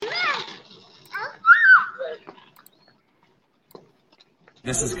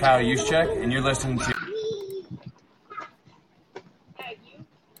This is Kyle Juszczyk, and you're listening to...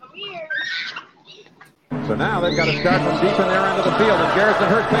 So now they've got to start from deep in their end of the field, and Garrison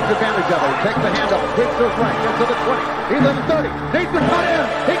Hurst takes advantage of it. He takes the handoff, sweeps to his right, gets to the 20. He's in the 30. Needs to cut in.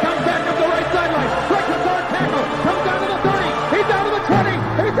 He comes back up the right sideline. Breaks his hard tackle. Comes down to the 30. He's down to the 20.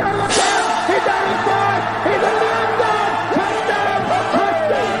 He's down to the 10. He's down to the 5. He's into the end zone. Touchdown!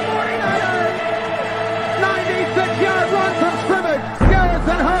 Touchdown! 49ers! 96-yard run from scrimmage.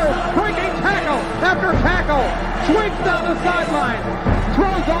 Garrison Hurst breaking tackle after tackle. Swings down the sideline.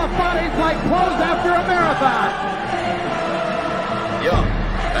 Throws off bodies like clothes after a marathon. Young,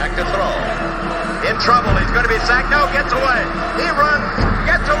 back to throw. In trouble, he's going to be sacked. No, gets away. He runs,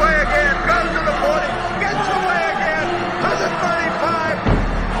 gets away again, goes to the 40, gets away again, to the 35,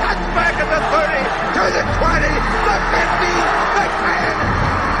 cuts back at the 30, to the 20, the 50, the 10.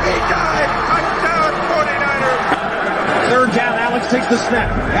 He died. Touchdown, 49ers. Third down, Alex takes the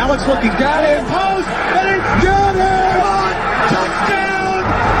snap. Alex looking down in post, and it's good. Touchdown!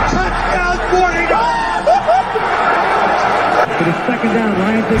 Touchdown, 49ers! It is second down.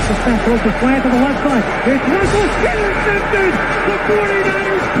 Ryan takes the snap, throws the slant to the left side. It's Russell intercepted. The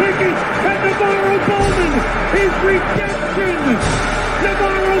 49ers pick it, and Navarro Bowman is redemption.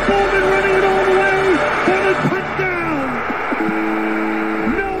 Navarro Bowman running it all the way for the touchdown.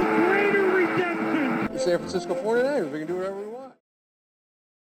 No greater redemption. San Francisco 49ers. We can do whatever we want.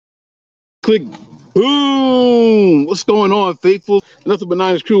 Click. Boom! What's going on, faithful? Nothing But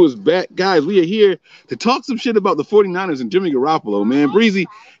Niners crew is back. Guys, we are here to talk some shit about the 49ers and Jimmy Garoppolo, man. Breezy,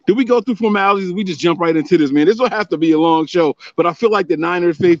 did we go through formalities? We just jump right into this, man. This will have to be a long show, but I feel like the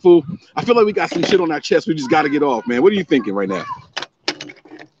Niners faithful, I feel like we got some shit on our chest we just got to get off, man. What are you thinking right now?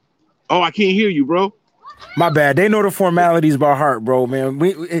 Oh, I can't hear you, bro. My bad. They know the formalities by heart, bro, man.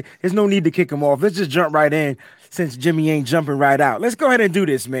 There's no need to kick them off. Let's just jump right in since Jimmy ain't jumping right out. Let's go ahead and do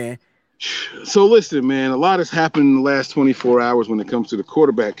this, man. So listen, man, a lot has happened in the last 24 hours when it comes to the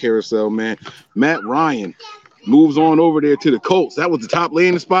quarterback carousel, man. Matt Ryan moves on over there to the Colts. That was the top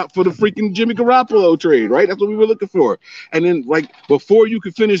landing spot for the freaking Jimmy Garoppolo trade, right? That's what we were looking for. And then, like, before you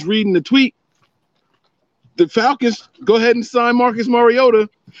could finish reading the tweet, the Falcons go ahead and sign Marcus Mariota.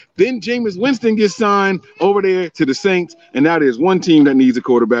 Then Jameis Winston gets signed over there to the Saints. And now there's one team that needs a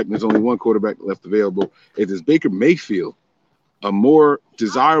quarterback, and there's only one quarterback left available. It is Baker Mayfield, a more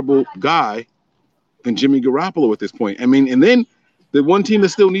desirable guy than Jimmy Garoppolo at this point. I mean, and then the one team that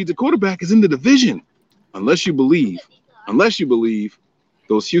still needs a quarterback is in the division. Unless you believe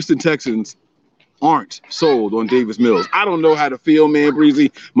those Houston Texans aren't sold on Davis Mills. I don't know how to feel, man,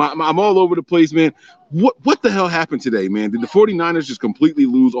 Breezy. I'm all over the place, man. What the hell happened today, man? Did the 49ers just completely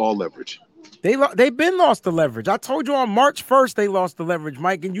lose all leverage? They've been lost the leverage. I told you on March 1st they lost the leverage,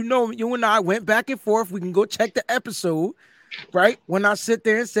 Mike. And you know, you and I went back and forth. We can go check the episode. Right when I sit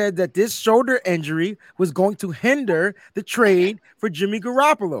there and said that this shoulder injury was going to hinder the trade for Jimmy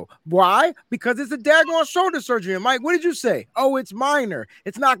Garoppolo. Why? Because it's a daggone shoulder surgery. And Mike, what did you say? Oh, it's minor.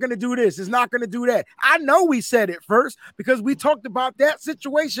 It's not going to do this. It's not going to do that. I know we said it first because we talked about that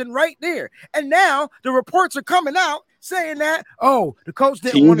situation right there. And now the reports are coming out saying that, oh, the coach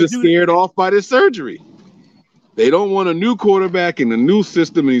didn't want to do. Teams are scared off by this surgery. They don't want a new quarterback in a new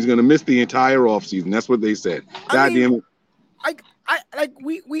system, and he's going to miss the entire offseason. That's what they said. God damn it.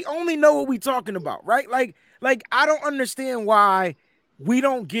 We only know what we're talking about, right? Like I don't understand why we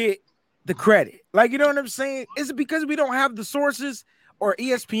don't get the credit. Like, you know what I'm saying? Is it because we don't have the sources, or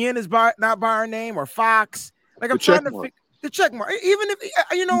ESPN is not by our name, or Fox? Like, I'm trying to fix the check mark. Even if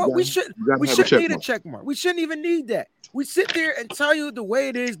you know what, we shouldn't need a check mark. We shouldn't even need that. We sit there and tell you the way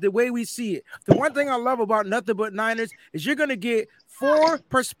it is, the way we see it. The one thing I love about Nothing But Niners is you're gonna get 4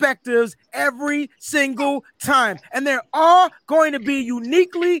 perspectives every single time, and they're all going to be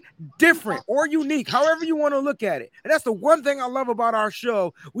uniquely different or unique, however you want to look at it. And that's the one thing I love about our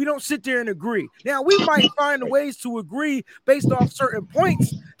show. We don't sit there and agree. Now, we might find ways to agree based off certain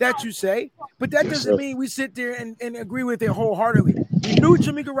points that you say, but that doesn't mean we sit there and agree with it wholeheartedly. We knew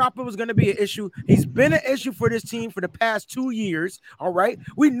Jimmy Garoppolo was going to be an issue. He's been an issue for this team for the past 2 years, all right?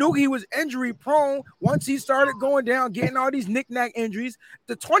 We knew he was injury prone once he started going down, getting all these knick-knack injuries.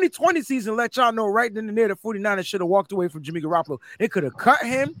 The 2020 season let y'all know right then and there the 49ers should have walked away from Jimmy Garoppolo. They could have cut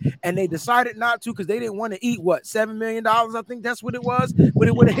him, and they decided not to because they didn't want to eat, $7 million? I think that's what it was, but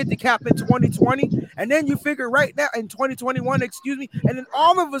it would have hit the cap in 2020. And then you figure right now in 2021, and then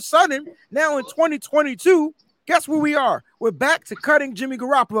all of a sudden, now in 2022, guess where we are? We're back to cutting Jimmy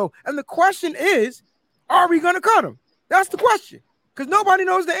Garoppolo. And the question is, are we going to cut him? That's the question, because nobody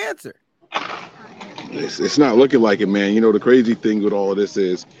knows the answer. It's not looking like it, man. You know, the crazy thing with all of this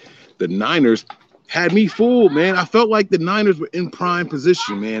is the Niners had me fooled, man. I felt like the Niners were in prime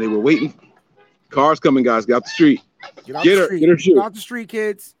position, man. They were waiting. Cars coming, guys. Get out the street. Get her shoe. Get out the street,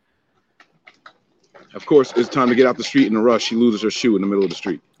 kids. Of course, it's time to get out the street in a rush. She loses her shoe in the middle of the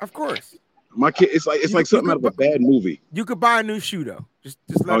street. Of course. My kid, it's like something out of a bad movie. You could buy a new shoe though. Just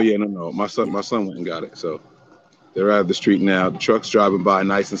no. My son went and got it. So they're out of the street now. The truck's driving by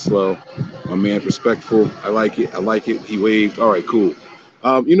nice and slow. My man's respectful. I like it. He waved. All right, cool.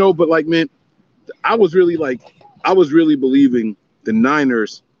 But like, man, I was really believing the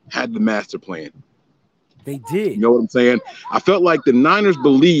Niners had the master plan. They did. You know what I'm saying? I felt like the Niners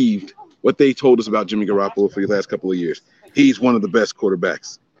believed what they told us about Jimmy Garoppolo for the last couple of years. He's one of the best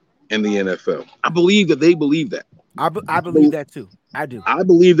quarterbacks in the NFL. I believe that they believe that. I believe that too. I do. I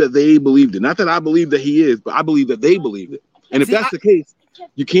believe that they believed it. Not that I believe that he is, but I believe that they believed it. And if that's the case,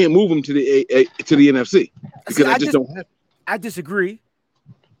 you can't move him to the NFC because I just don't have it. I disagree.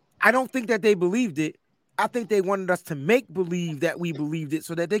 I don't think that they believed it. I think they wanted us to make believe that we believed it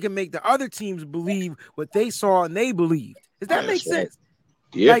so that they can make the other teams believe what they saw and they believed. Does that make sense?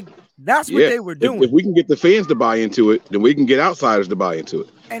 Yeah. Like that's what they were doing. If we can get the fans to buy into it, then we can get outsiders to buy into it.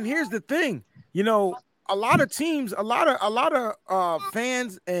 And here's the thing, a lot of teams, a lot of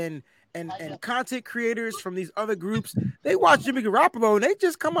fans and content creators from these other groups, they watch Jimmy Garoppolo and they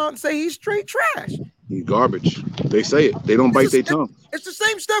just come out and say he's straight trash. He's garbage. They say it. They don't bite their tongue. It's the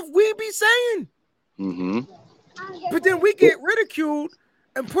same stuff we be saying. Mm-hmm. But then we get ridiculed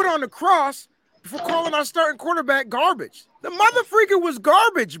and put on the cross for calling our starting quarterback garbage. The mother freaker was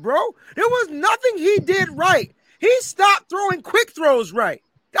garbage, bro. There was nothing he did right. He stopped throwing quick throws right.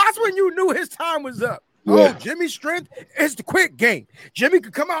 That's when you knew his time was up. Yeah. Oh, Jimmy's strength is the quick game. Jimmy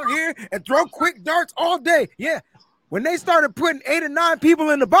could come out here and throw quick darts all day. Yeah. When they started putting 8 or 9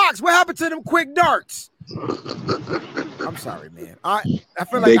 people in the box, what happened to them quick darts? I'm sorry, man. I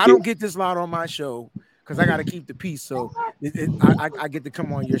feel like I don't get this loud on my show because I got to keep the peace. So I get to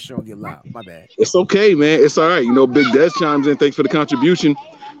come on your show and get loud. My bad. It's okay, man. It's all right. Big Des chimes in. Thanks for the contribution.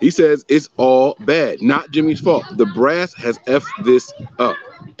 He says it's all bad, not Jimmy's fault. The brass has effed this up.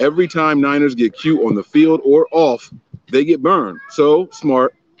 Every time Niners get cute on the field or off, they get burned. So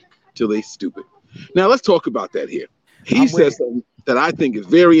smart till they stupid. Now let's talk about that here. He says something that I think is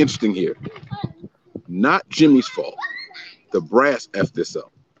very interesting here. Not Jimmy's fault. The brass effed this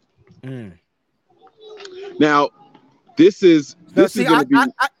up. Now, this is going to be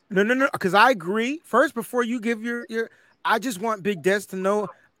no, because I agree. First, before you give your, I just want Big Des to know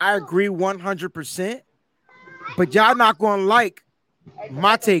I agree 100%. But y'all not going to like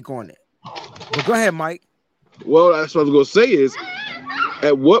my take on it. But go ahead, Mike. Well, that's what I was going to say is,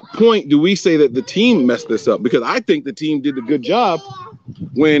 at what point do we say that the team messed this up? Because I think the team did a good job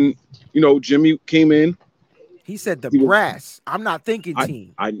when, Jimmy came in. He said the brass. I'm not thinking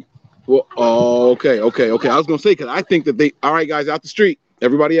team. Okay. I was going to say, because I think that all right, guys, out the street.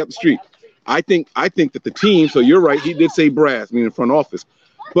 Everybody out the street. I think that the team, so you're right, he did say brass, meaning front office.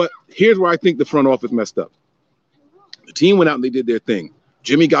 But here's where I think the front office messed up. The team went out and they did their thing.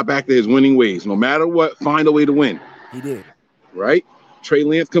 Jimmy got back to his winning ways. No matter what, find a way to win. He did. Right? Trey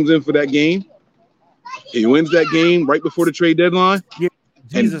Lance comes in for that game. He wins that game right before the trade deadline. Yeah,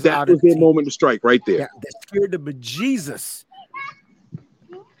 and that was their moment to strike right there. Yeah, that scared the bejesus.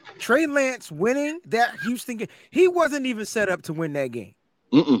 Trey Lance winning that Houston game. He wasn't even set up to win that game.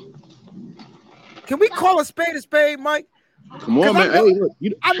 Can we call a spade, Mike? Come on, man. Hey, look,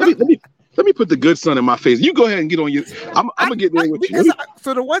 let me put the good son in my face. You go ahead and get on your. I'm gonna get there with you.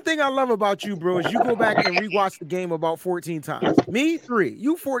 So the one thing I love about you, bro, is you go back and rewatch the game about 14 times. Me 3,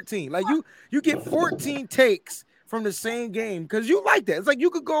 you 14. Like you get 14 takes from the same game because you like that. It's like you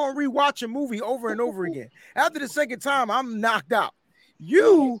could go and rewatch a movie over and over again. After the second time, I'm knocked out.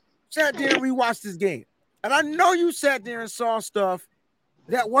 You sat there and rewatched this game, and I know you sat there and saw stuff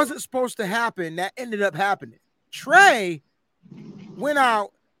that wasn't supposed to happen that ended up happening. Trey went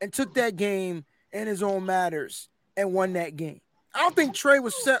out and took that game in his own matters and won that game. I don't think Trey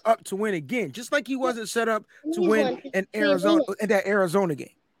was set up to win again, just like he wasn't set up to win in that Arizona game.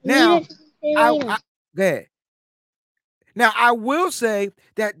 Now, go ahead. Now, I will say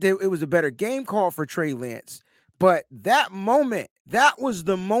that it was a better game call for Trey Lance, but that was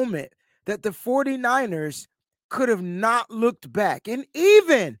the moment that the 49ers could have not looked back. And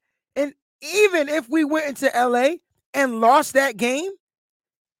even if we went into LA and lost that game,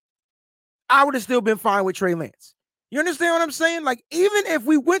 I would have still been fine with Trey Lance. You understand what I'm saying? Like, even if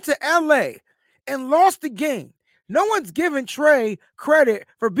we went to LA and lost the game, no one's giving Trey credit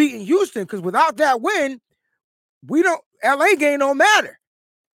for beating Houston because without that win, LA game don't matter.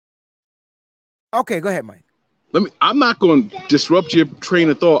 Okay, go ahead, Mike. I'm not going to disrupt your train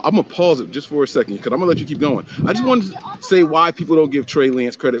of thought. I'm going to pause it just for a second because I'm going to let you keep going. I just wanted to say why people don't give Trey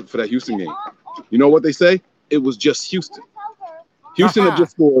Lance credit for that Houston game. You know what they say? It was just Houston. Houston had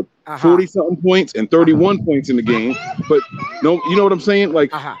just scored 40-something points and 31 points in the game. But no, you know what I'm saying?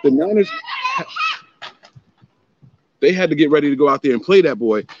 Like the Niners, they had to get ready to go out there and play that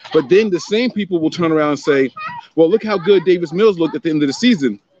boy. But then the same people will turn around and say, well, look how good Davis Mills looked at the end of the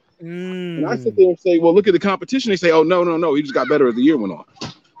season. And I sit there and say, well, look at the competition. They say, oh, no. He just got better as the year went on.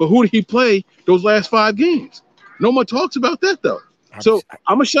 But who did he play those last 5 games? No one talks about that, though. So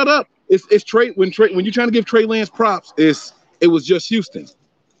I'm going to shut up. It's Trey. When you're trying to give Trey Lance props, it was just Houston.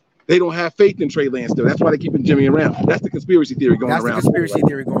 They don't have faith in Trey Lance, though. That's why they're keeping Jimmy around. That's the conspiracy theory going around. That's the conspiracy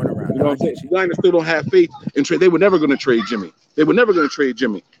theory going around. You know what I'm saying? The Niners still don't have faith in Trey. They were never going to trade Jimmy.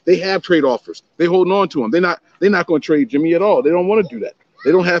 They have trade offers. They holding on to him. They're not going to trade Jimmy at all. They don't want to do that.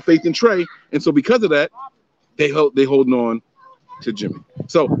 They don't have faith in Trey, and so because of that, they holding on to Jimmy.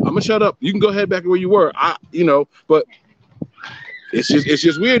 So I'm gonna shut up. You can go ahead back where you were. But it's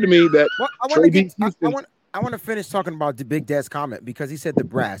just weird to me that I want to finish talking about the Big Dad's comment because he said the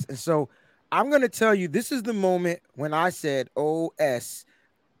brass, and so I'm gonna tell you this is the moment when I said, "OS,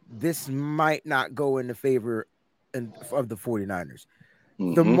 this might not go in the favor of the 49ers."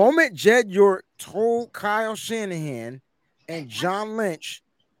 Mm-hmm. The moment Jed York told Kyle Shanahan and John Lynch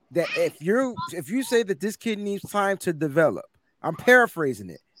that if you say that this kid needs time to develop, I'm paraphrasing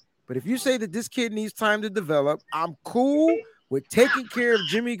it, but if you say that this kid needs time to develop, I'm cool with taking care of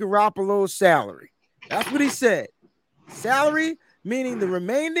Jimmy Garoppolo's salary. That's what he said. Salary meaning the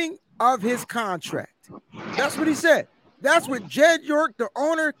remaining of his contract. That's what he said. That's what Jed York, the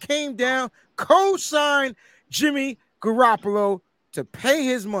owner, came down, co-signed Jimmy Garoppolo to pay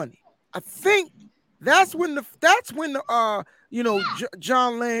his money. I think that's when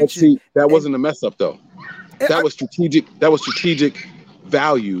John Lynch. That wasn't a mess up though. That was strategic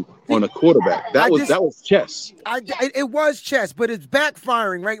value on a quarterback. That was chess. It was chess, but it's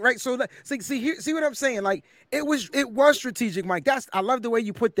backfiring, right? So see what I'm saying? Like it was strategic, Mike. I love the way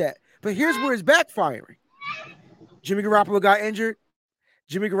you put that. But here's where it's backfiring. Jimmy Garoppolo got injured.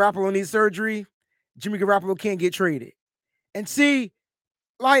 Jimmy Garoppolo needs surgery. Jimmy Garoppolo can't get traded. And see,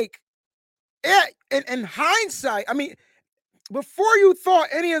 like. In hindsight, I mean, before you thought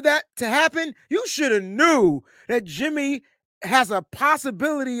any of that to happen, you should have knew that Jimmy has a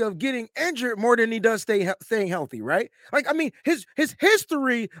possibility of getting injured more than he does staying healthy, right? Like, I mean, his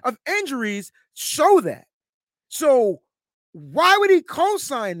history of injuries show that. So why would he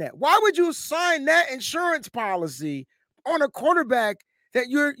co-sign that? Why would you sign that insurance policy on a quarterback that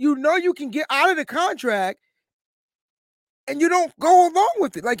you can get out of the contract and you don't go along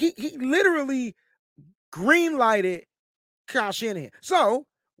with it? Like he literally green-lighted Kyle Shanahan. So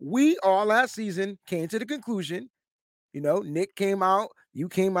we all last season came to the conclusion, Nick came out, you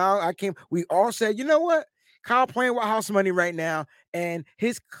came out, I came. We all said, you know what? Kyle playing with house money right now, and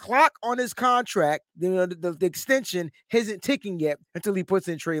his clock on his contract, the extension isn't ticking yet until he puts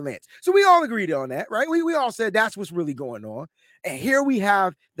in Trey Lance. So we all agreed on that, right? We all said that's what's really going on. And here we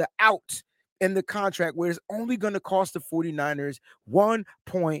have the out in the contract where it's only going to cost the 49ers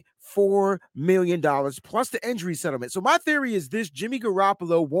 $1.4 million plus the injury settlement. So my theory is this: Jimmy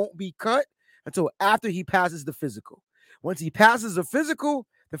Garoppolo won't be cut until after he passes the physical. Once he passes the physical,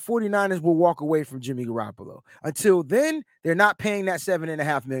 the 49ers will walk away from Jimmy Garoppolo. Until then, they're not paying that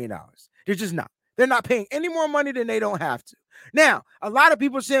 $7.5 million. They're just not. They're not paying any more money than they don't have to. Now, a lot of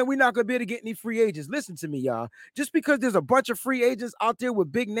people are saying we're not going to be able to get any free agents. Listen to me, y'all. Just because there's a bunch of free agents out there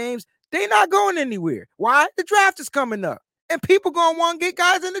with big names, they're not going anywhere. Why? The draft is coming up, and people going to want to get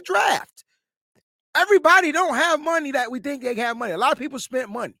guys in the draft. Everybody don't have money that we think they have money. A lot of people spent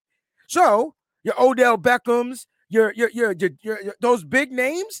money. So your Odell Beckhams, your those big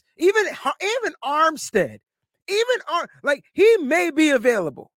names, even Armstead, like he may be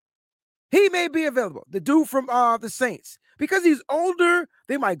available. He may be available. The dude from the Saints. Because he's older,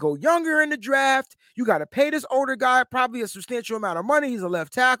 they might go younger in the draft. You got to pay this older guy probably a substantial amount of money. He's a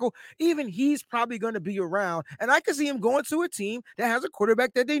left tackle. Even he's probably going to be around. And I can see him going to a team that has a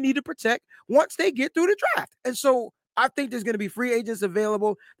quarterback that they need to protect once they get through the draft. And so I think there's going to be free agents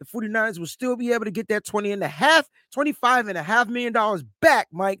available. The 49ers will still be able to get that $25.5 million back,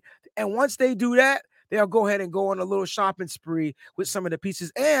 Mike. And once they do that, they'll go ahead and go on a little shopping spree with some of the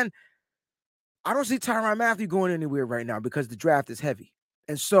pieces. And I don't see Tyrann Mathieu going anywhere right now because the draft is heavy.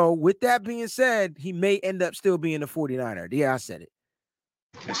 And so with that being said, he may end up still being a 49er. Yeah, I said it.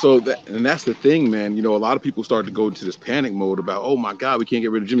 So that's the thing, man. A lot of people start to go into this panic mode about, oh my God, we can't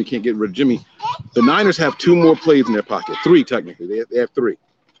get rid of Jimmy, The Niners have 2 more plays in their pocket. 3, technically. They have 3.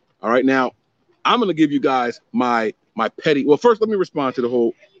 All right, now, I'm going to give you guys my petty. Well, first, let me respond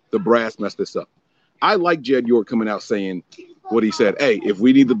to the brass messed this up. I like Jed York coming out saying what he said. Hey, if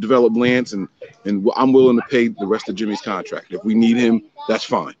we need to develop Lance and I'm willing to pay the rest of Jimmy's contract. If we need him, that's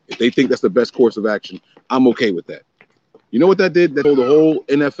fine. If they think that's the best course of action, I'm okay with that. You know what that did? That told the whole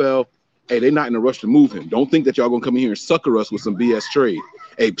NFL, hey, they're not in a rush to move him. Don't think that y'all going to come in here and sucker us with some BS trade.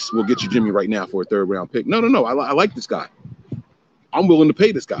 Hey, we'll get you Jimmy right now for a 3rd round pick. No. I like this guy. I'm willing to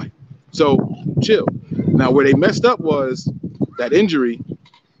pay this guy. So chill. Now, where they messed up was that injury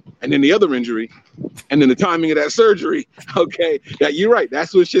and then the other injury and then the timing of that surgery. Okay, you're right.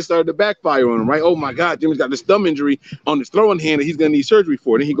 That's when shit started to backfire on him, right? Oh, my God, Jimmy's got this thumb injury on his throwing hand that he's going to need surgery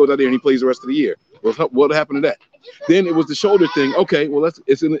for. Then he goes out there and he plays the rest of the year. Well, what happened to that? Then it was the shoulder thing. Okay, well,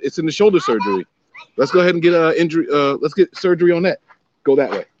 it's in the shoulder surgery. Let's go ahead and get injury. Let's get surgery on that. Go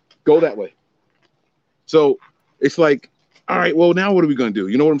that way. So it's like, all right, well, now what are we going to do?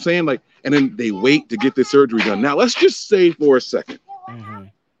 You know what I'm saying? Like, and then they wait to get the surgery done. Now, let's just say for a second,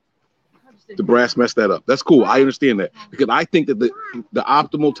 the brass messed that up. That's cool. I understand that because I think that the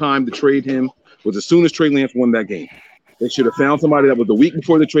optimal time to trade him was as soon as Trey Lance won that game. They should have found somebody that was the week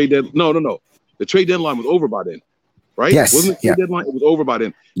before the trade deadline. No. The trade deadline was over by then, right? Yes. Wasn't the trade deadline? It was over by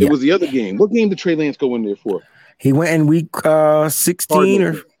then. Yeah. It was the other game. What game did Trey Lance go in there for? He went in week 16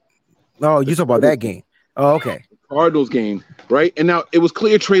 or – oh, you talk about that game. Oh, okay. Cardinals game, right? And now it was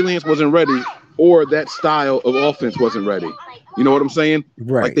clear Trey Lance wasn't ready or that style of offense wasn't ready. You know what I'm saying?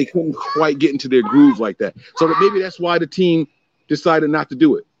 Right. Like they couldn't quite get into their groove like that. So that maybe that's why the team decided not to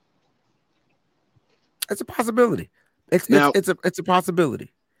do it. It's a possibility. It's a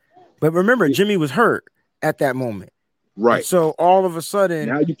possibility. But remember, Jimmy was hurt at that moment. Right. And so all of a sudden,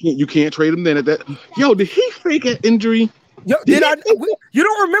 now you can't trade him then at that. Yo, did he fake an injury? Yo, you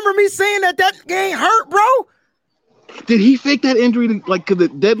don't remember me saying that game hurt, bro? Did he fake that injury because the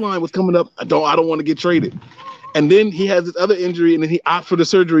deadline was coming up? I don't want to get traded. And then he has this other injury, and then he opts for the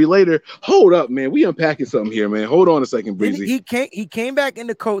surgery later. Hold up, man. We unpacking something here, man. Hold on a second, Breezy. He came back in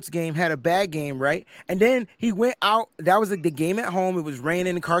the Colts game, had a bad game, right? And then he went out. That was the game at home. It was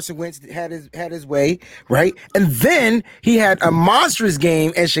raining, and Carson Wentz had his way, right? And then he had a monstrous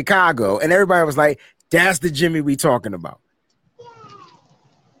game in Chicago, and everybody was like, that's the Jimmy we talking about.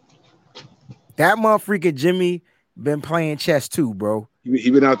 That motherfucker Jimmy been playing chess too, bro.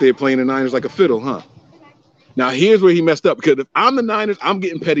 He been out there playing the Niners like a fiddle, huh? Now, here's where he messed up, because if I'm the Niners, I'm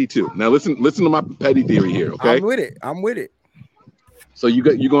getting petty too. Now, listen to my petty theory here, okay? I'm with it. So you're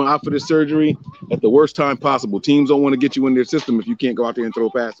going to opt for this surgery at the worst time possible. Teams don't want to get you in their system if you can't go out there and throw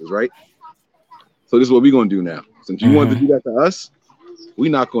passes, right? So this is what we're going to do now. Since you wanted to do that to us,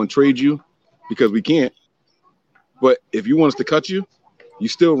 we're not going to trade you because we can't. But if you want us to cut you, you're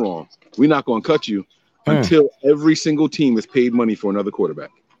still wrong. We're not going to cut you until every single team has paid money for another quarterback.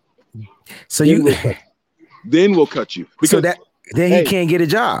 So then we'll cut you. Because so that then he can't get a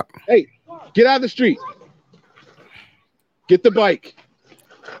job. Hey, get out of the street. Get the bike.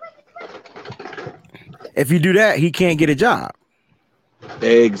 If you do that, he can't get a job.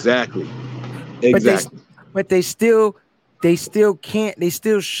 Exactly. But they still can't. They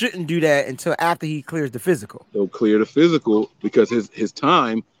still shouldn't do that until after he clears the physical. They'll clear the physical because his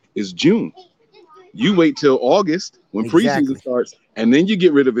time is June. You wait till August when preseason starts, and then you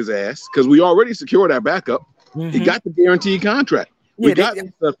get rid of his ass because we already secured our backup. He got the guaranteed contract. We got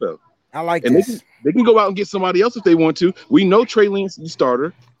that stuff though. I like and this. They can go out and get somebody else if they want to. We know Trey Lance is the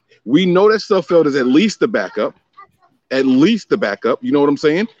starter. We know that Suffield is at least the backup. You know what I'm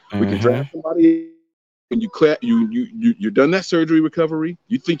saying? We can draft somebody. When you're done that surgery recovery,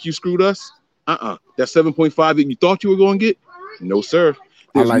 you think you screwed us? That 7.5 that you thought you were going to get? No, sir.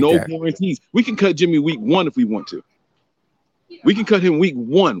 There's no guarantees. We can cut Jimmy week 1 if we want to. We can cut him week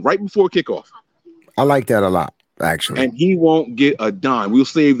 1 right before kickoff. I like that a lot, actually. And he won't get a dime. We'll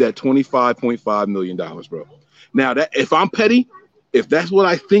save that $25.5 million, bro. Now, that if I'm petty, if that's what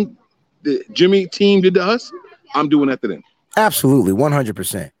I think the Jimmy team did to us, I'm doing that to them. Absolutely,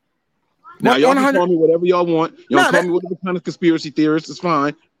 100%. Now, y'all can call me whatever y'all want. Y'all call me whatever kind of conspiracy theorist is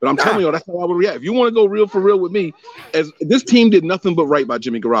fine. But I'm telling you, that's how I would react. If you want to go real for real with me, as this team did nothing but right by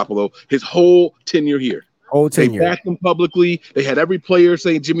Jimmy Garoppolo his whole tenure here. They backed him publicly. They had every player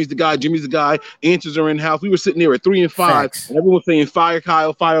saying Jimmy's the guy, Jimmy's the guy. Answers are in house. We were sitting there at 3-5, and everyone saying fire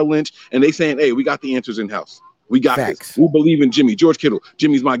Kyle, fire Lynch, and they saying, hey, we got the answers in house. We got this. We believe in Jimmy. George Kittle,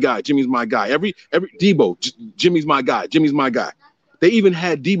 Jimmy's my guy. Jimmy's my guy. Every Debo, Jimmy's my guy. Jimmy's my guy. They even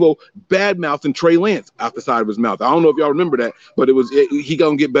had Debo bad-mouthing Trey Lance out the side of his mouth. I don't know if y'all remember that, but he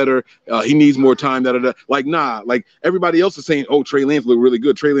gonna get better. He needs more time. Like, nah, like everybody else is saying, oh, Trey Lance look really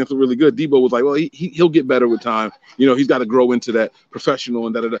good. Trey Lance look really good. Debo was like, well, he'll get better with time. You know, he's got to grow into that professional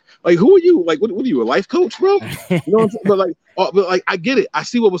and da. Like, who are you? Like, what are you, a life coach, bro? You know what I'm saying? But like, I get it. I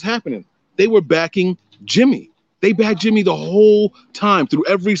see what was happening. They were backing Jimmy. They backed Jimmy the whole time through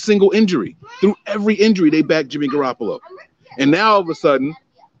every single injury. Through every injury, they backed Jimmy Garoppolo. And now all of a sudden,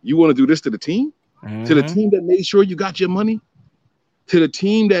 you want to do this to the team? Mm-hmm. To the team that made sure you got your money? To the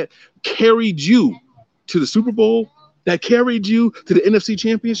team that carried you to the Super Bowl? That carried you to the NFC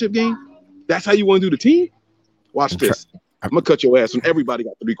Championship game? That's how you want to do the team? Watch this. I'm going to cut your ass when everybody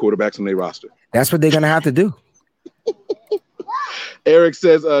got 3 quarterbacks on their roster. That's what they're going to have to do. Eric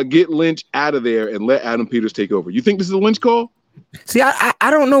says, get Lynch out of there and let Adam Peters take over. You think this is a Lynch call? See, I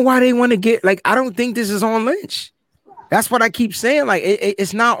don't know why they want to get, like, I don't think this is on Lynch. That's what I keep saying. Like,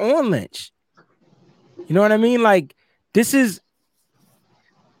 it's not on Lynch. You know what I mean? Like, this is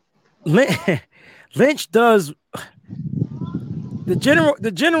Lynch does the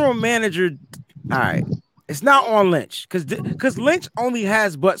general manager. All right, it's not on Lynch because Lynch only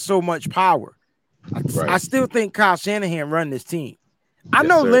has but so much power. Right. I still think Kyle Shanahan run this team. I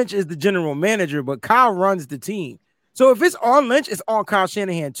know Lynch is the general manager, but Kyle runs the team. So if it's on Lynch, it's on Kyle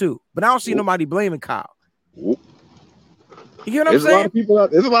Shanahan too. But I don't see nobody blaming Kyle. You get what I'm saying?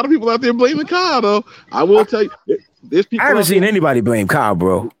 There's a lot of people out there blaming Kyle, though. I will tell you, there's people. I haven't seen anybody blame Kyle,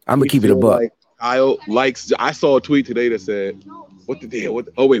 bro. I'm gonna keep it a buck. Like Kyle likes. I saw a tweet today that said, "What the deal?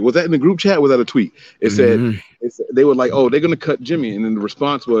 Oh wait, was that in the group chat? Or was that a tweet? It said they were like, oh, they're gonna cut Jimmy, and then the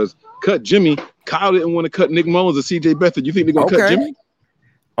response was, cut Jimmy. Kyle didn't want to cut Nick Mullins or C.J. Beathard. You think they're gonna cut Jimmy?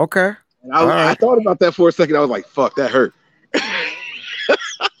 Okay. And I thought about that for a second. I was like, fuck, that hurt.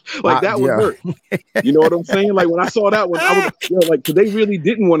 That would hurt. You know what I'm saying? Like when I saw that one, I was like, they really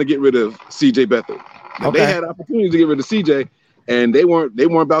didn't want to get rid of C.J. Beathard. They had opportunities to get rid of C.J. and they weren't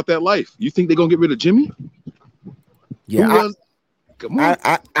about that life. You think they're gonna get rid of Jimmy? Yeah,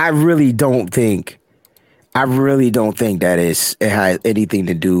 I really don't think that it has anything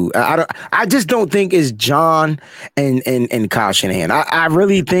to do. I just don't think it's John and Kyle Shanahan. I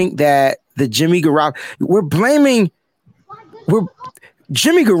really think that the Jimmy Garoppolo.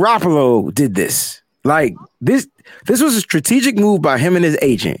 Jimmy Garoppolo did this. Like this was a strategic move by him and his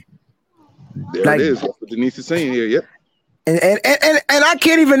agent. There it is. That's what Denise is saying here. Yep. And I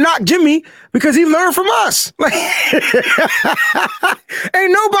can't even knock Jimmy because he learned from us. Like,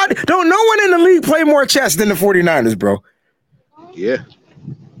 don't no one in the league play more chess than the 49ers, bro. Yeah.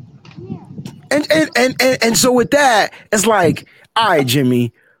 And so with that, it's like, all right,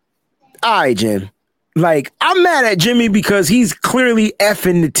 Jim. Like, I'm mad at Jimmy because he's clearly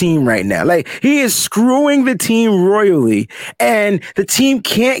effing the team right now. Like, he is screwing the team royally, and the team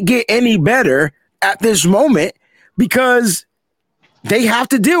can't get any better at this moment because they have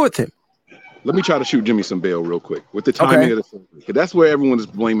to deal with him. Let me try to shoot Jimmy some bail real quick with the timing of the season. That's where everyone is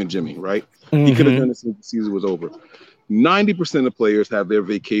blaming Jimmy, right? Mm-hmm. He could have done this since the season was over. 90% of players have their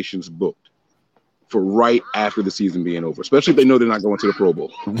vacations booked for right after the season being over, especially if they know they're not going to the Pro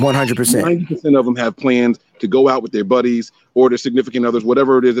Bowl. 100%. 90% of them have plans to go out with their buddies or their significant others,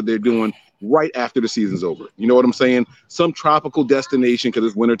 whatever it is that they're doing right after the season's over. You know what I'm saying? Some tropical destination because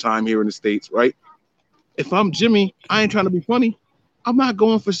it's wintertime here in the States, right? If I'm Jimmy, I ain't trying to be funny. I'm not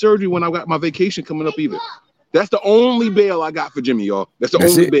going for surgery when I got my vacation coming up either. That's the only bail I got for Jimmy, y'all. That's the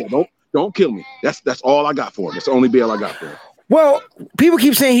only bail. Don't kill me. That's all I got for him. That's the only bail I got for him. Well, people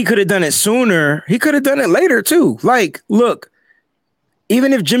keep saying he could have done it sooner. He could have done it later too. Like, look,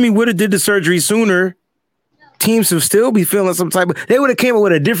 even if Jimmy would have did the surgery sooner, teams would still be feeling some type of. They would have came up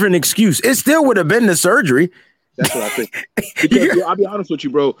with a different excuse. It still would have been the surgery. That's what I think. Because, I'll be honest with you,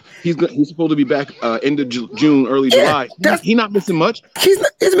 bro. He's supposed to be back end of June, early July. He's not missing much. He's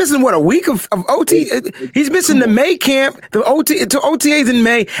missing what, a week of OT. He's missing the May camp, the OT to OTAs in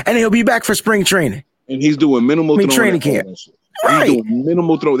May, and he'll be back for spring training. And he's doing minimal training camp. Right. He's doing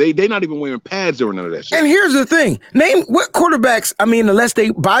minimal throw. They're not even wearing pads or none of that shit. And here's the thing: name what quarterbacks. I mean, unless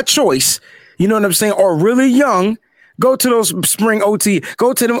they by choice, you know what I'm saying, or really young, go to those spring OT,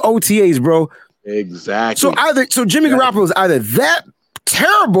 go to them OTAs, bro. Exactly. So Jimmy Garoppolo is either that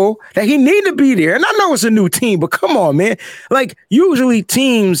terrible that he need to be there, and I know it's a new team, but come on, man. Like usually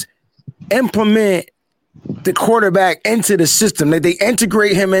teams implement the quarterback into the system. Like they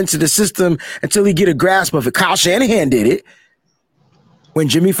integrate him into the system until he get a grasp of it. Kyle Shanahan did it. When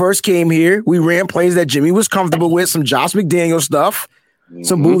Jimmy first came here, we ran plays that Jimmy was comfortable with, some Josh McDaniel stuff.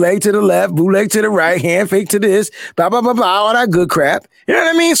 Some bootleg to the left, bootleg to the right, hand fake to this, blah, blah, blah, blah, all that good crap. You know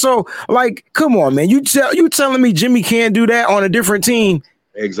what I mean? So, like, come on, man. You telling me Jimmy can't do that on a different team?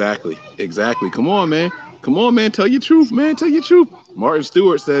 Exactly. Come on, man. Tell your truth, man. Tell your truth. Martin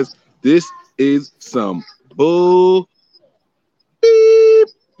Stewart says, this is some bull. Beep.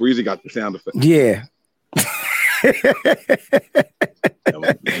 Breezy got the sound effect. Yeah.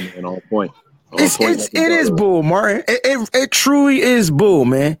 And on point. It is bull, Martin. It truly is bull,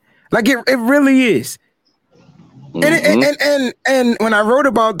 man. Like it really is. And when I wrote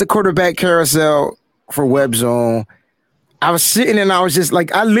about the quarterback carousel for WebZone, I was sitting and I was just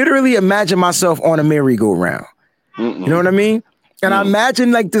like, I literally imagined myself on a merry-go-round. You know what I mean? And I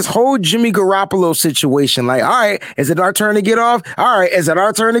imagine like this whole Jimmy Garoppolo situation. Like, all right, is it our turn to get off? All right, is it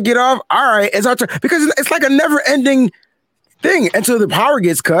our turn to get off? All right, it's our turn. Because it's like a never-ending thing until the power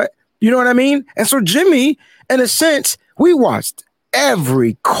gets cut. You know what I mean? And so Jimmy, in a sense, we watched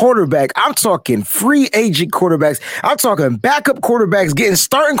every quarterback. I'm talking free agent quarterbacks. I'm talking backup quarterbacks getting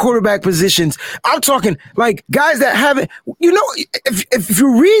starting quarterback positions. I'm talking like guys that haven't, you know, if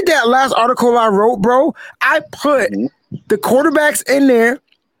you read that last article I wrote, bro, I put the quarterbacks in there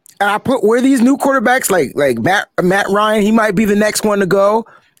and I put where these new quarterbacks like Matt Ryan, he might be the next one to go.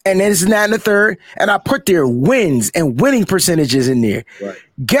 And then this and that and the third. And I put their wins and winning percentages in there. Right.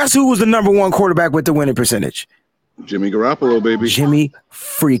 Guess who was the number one quarterback with the winning percentage? Jimmy Garoppolo, baby. Jimmy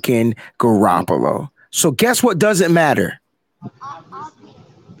freaking Garoppolo. So guess what doesn't matter?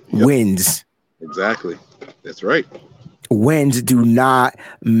 Wins. Exactly. That's right. Wins do not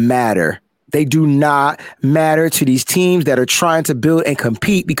matter. They do not matter to these teams that are trying to build and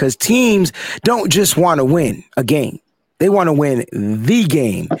compete because teams don't just want to win a game. They want to win the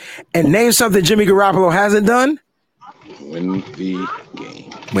game. And name something Jimmy Garoppolo hasn't done. Win the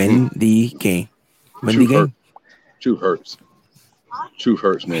game. Win the game. Win the game. True hurts. True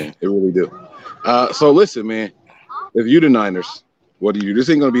hurts, man. It really do. So listen, man. If you the Niners, what do you do? This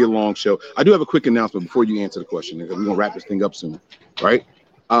ain't going to be a long show. I do have a quick announcement before you answer the question. We're going to wrap this thing up soon, right?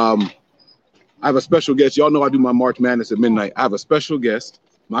 I have a special guest. Y'all know I do my March Madness at midnight. I have a special guest.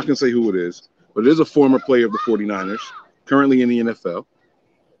 I'm not going to say who it is, but it is a former player of the 49ers. Currently in the NFL,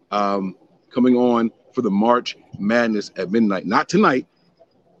 coming on for the March Madness at midnight. Not tonight.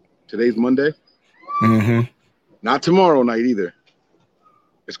 Today's Monday. Not tomorrow night either.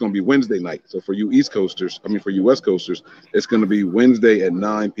 It's going to be Wednesday night. So for you for you West Coasters, it's going to be Wednesday at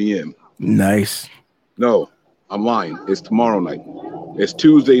 9 p.m. Nice. No, I'm lying. It's tomorrow night. It's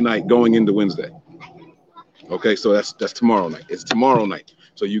Tuesday night going into Wednesday. Okay, so that's tomorrow night. It's tomorrow night.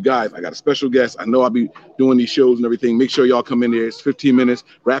 So you guys, I got a special guest. I know I'll be doing these shows and everything. Make sure y'all come in there. It's 15 minutes,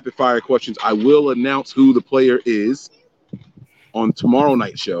 rapid fire questions. I will announce who the player is on tomorrow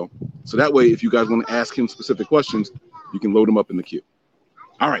night's show. So that way, if you guys want to ask him specific questions, you can load them up in the queue.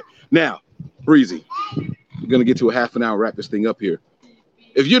 All right. Now, Breezy, we're going to get to a half an hour, wrap this thing up here.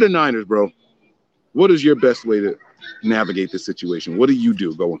 If you're the Niners, bro, what is your best way to navigate this situation? What do you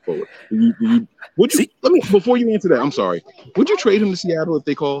do going forward? Let me before you answer that, I'm sorry. Would you trade him to Seattle if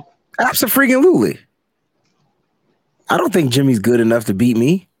they call? Absolutely. I don't think Jimmy's good enough to beat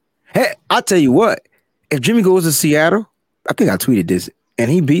me. Hey, I'll tell you what. If Jimmy goes to Seattle, I think I tweeted this, and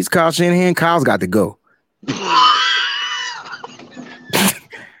he beats Kyle Shanahan, Kyle's got to go.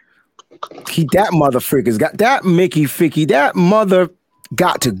 That motherfucker's got that Mickey Ficky, that mother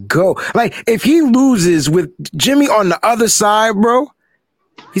got to go. Like, if he loses with Jimmy on the other side, bro,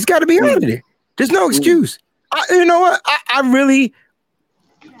 he's got to be out of there. There's no excuse. You know what?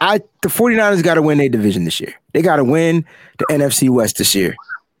 The 49ers got to win their division this year. They got to win the NFC West this year.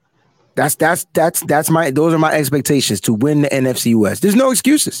 Those are my expectations to win the NFC West. There's no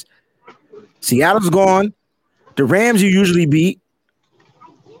excuses. Seattle's gone. The Rams you usually beat.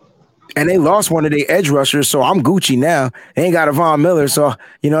 And they lost one of their edge rushers, so I'm Gucci now. They ain't got a Von Miller, so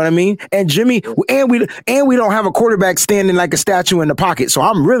you know what I mean? And Jimmy, and we don't have a quarterback standing like a statue in the pocket, so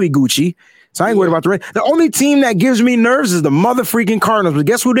I'm really Gucci. So I ain't worried about the Rams. The only team that gives me nerves is the mother freaking Cardinals. But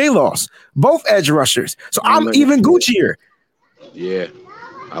guess who they lost? Both edge rushers. So I'm even Guccier. Yeah,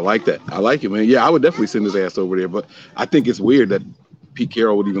 I like that. I like it, man. Yeah, I would definitely send his ass over there, but I think it's weird that Pete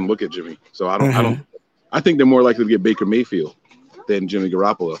Carroll would even look at Jimmy. So I think they're more likely to get Baker Mayfield than Jimmy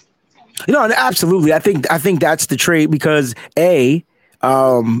Garoppolo. You know, absolutely. I think that's the trade because Baker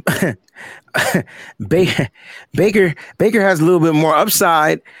has a little bit more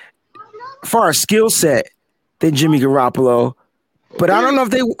upside for our skill set than Jimmy Garoppolo. But I don't know if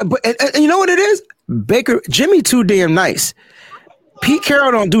they. But and you know what it is? Jimmy too damn nice. Pete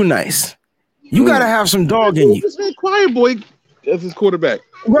Carroll don't do nice. You gotta have some dog in you. This man, quiet boy. That's his quarterback.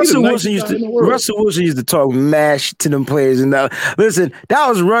 Russell Wilson used to talk mash to them players. And listen, that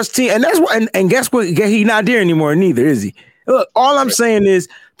was Russ' team, and that's what. And guess what? He's not there anymore. Neither is he. Look, all I'm saying is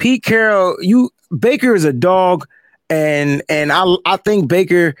Pete Carroll. Baker is a dog, and I think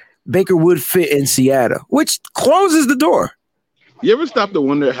Baker would fit in Seattle, which closes the door. You ever stop to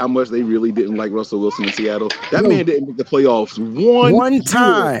wonder how much they really didn't like Russell Wilson in Seattle? That man didn't make the playoffs one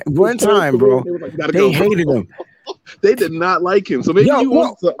time, bro. They hated him. They did not like him. So maybe you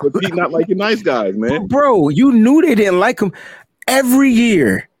want something with Pete not liking nice guys, man. Bro, you knew they didn't like him. Every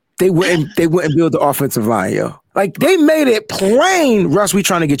year they wouldn't build the offensive line, yo. Like they made it plain, Russ, we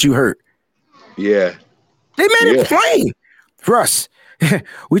trying to get you hurt. Yeah. They made it plain. Russ,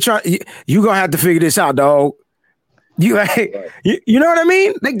 you gonna have to figure this out, dog. You know what I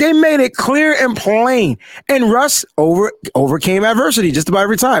mean? Like they made it clear and plain. And Russ overcame adversity just about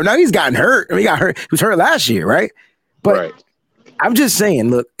every time. Now he's gotten hurt. I mean, he got hurt. He was hurt last year, right? But I'm just saying,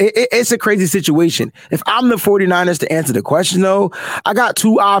 look, it's a crazy situation. If I'm the 49ers to answer the question, though, I got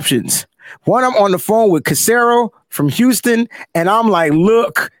two options. One, I'm on the phone with Casero from Houston, and I'm like,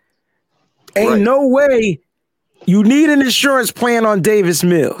 look, ain't no way you need an insurance plan on Davis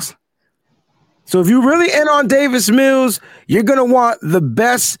Mills. So if you really in on Davis Mills, you're going to want the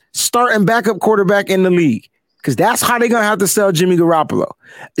best start and backup quarterback in the league because that's how they're going to have to sell Jimmy Garoppolo.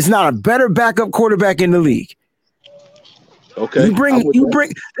 It's not a better backup quarterback in the league. Okay. You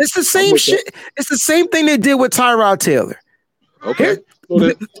bring it's the same shit. It's the same thing they did with Tyrod Taylor. Okay.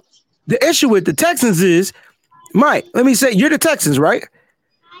 The issue with the Texans is, Mike, let me say, you're the Texans, right?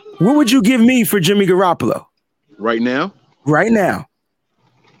 What would you give me for Jimmy Garoppolo? Right now? Right now.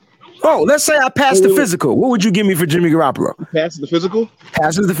 Oh, let's say I passed the physical. What would you give me for Jimmy Garoppolo? Passes the physical?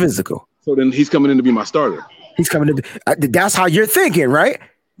 Passes the physical. So then he's coming in to be my starter. He's coming to be, that's how you're thinking, right?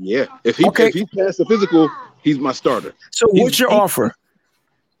 Yeah. If he passed the physical, he's my starter. So what's your offer?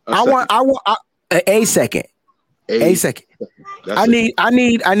 I want a second. A second. I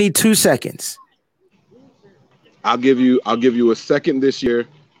need 2 seconds. I'll give you a second this year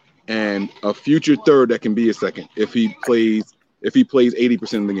and a future third that can be a second if he plays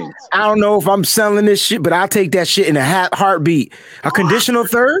 80% of the games. I don't know if I'm selling this shit, but I'll take that shit in a heartbeat. A conditional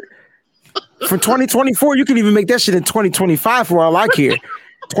third for 2024. You can even make that shit in 2025 for all I care.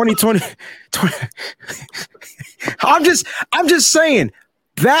 2020. I'm just saying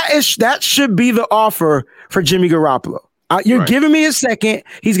that should be the offer for Jimmy Garoppolo. You're giving me a second.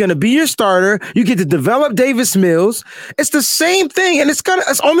 He's going to be your starter. You get to develop Davis Mills. It's the same thing, and it's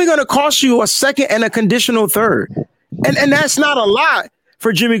only going to cost you a second and a conditional third. And that's not a lot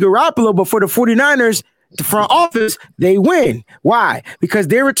for Jimmy Garoppolo, but for the 49ers, the front office, they win. Why? Because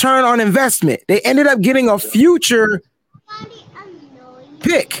their return on investment. They ended up getting a future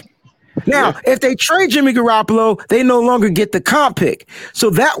pick. Now, if they trade Jimmy Garoppolo, they no longer get the comp pick. So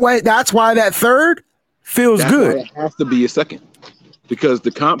that's why that third feels good. It has to be a second because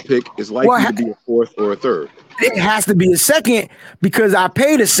the comp pick is likely to be a fourth or a third. It has to be a second because I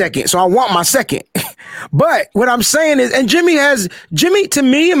paid a second, so I want my second. But what I'm saying is, and Jimmy, to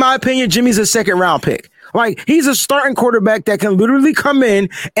me, in my opinion, Jimmy's a second round pick. Like he's a starting quarterback that can literally come in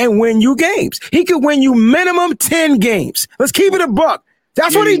and win you games. He could win you minimum 10 games. Let's keep it a buck.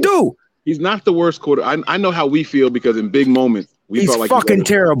 That's what he do. He's not the worst quarter. I know how we feel because in big moments we felt like he's fucking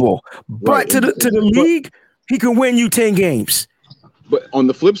terrible. But to the league, he can win you 10 games. But on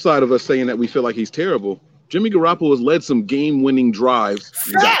the flip side of us saying that we feel like he's terrible, Jimmy Garoppolo has led some game-winning drives.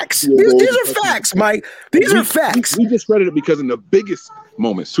 Facts. These are facts, Mike. These are facts. We discredit it because in the biggest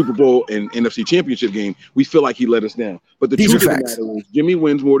moments, Super Bowl and NFC Championship game, we feel like he let us down. But the truth of the matter is, Jimmy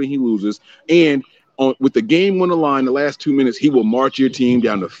wins more than he loses. And with the game on the line, the last 2 minutes, he will march your team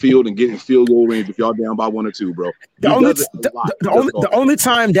down the field and get in field goal range if y'all down by 1 or 2, bro. The only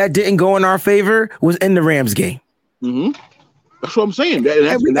time that didn't go in our favor was in the Rams game. Mm-hmm. That's what I'm saying.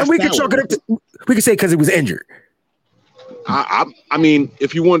 We could chalk it up to, we could say because it was injured. I mean,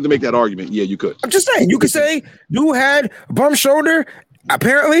 if you wanted to make that argument, yeah, you could. I'm just saying, you could say dude had a bum shoulder,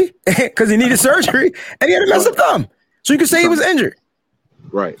 apparently, because he needed surgery, and he had a messed up thumb. So you could say he was injured.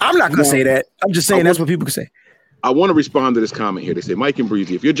 Right. I'm not going to say that. I'm just saying that's what people could say. I want to respond to this comment here. They say, Mike and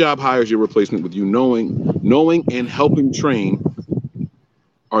Breezy, if your job hires your replacement with you knowing and helping train,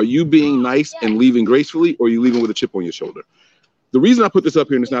 are you being nice and leaving gracefully, or are you leaving with a chip on your shoulder? The reason I put this up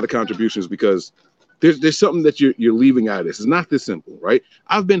here and it's not a contribution is because there's something that you're leaving out of this. It's not this simple, right?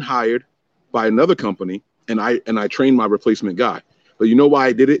 I've been hired by another company and I trained my replacement guy. But you know why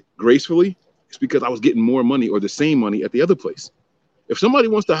I did it gracefully? It's because I was getting more money or the same money at the other place. If somebody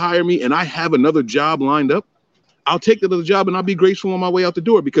wants to hire me and I have another job lined up, I'll take the other job and I'll be graceful on my way out the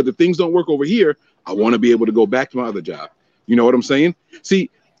door because if things don't work over here, I want to be able to go back to my other job. You know what I'm saying? See,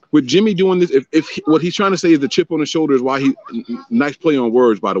 with Jimmy doing this, if what he's trying to say is the chip on the shoulder is why he nice play on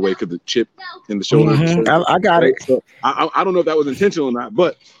words, by the way, because the chip in the shoulder. I got it. So I don't know if that was intentional or not,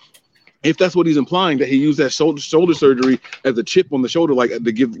 but if that's what he's implying, that he used that shoulder surgery as a chip on the shoulder, like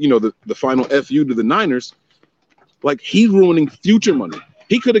to give the final FU to the Niners, like he's ruining future money.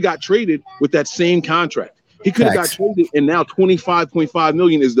 He could have got traded with that same contract. He could have got traded, and now $25.5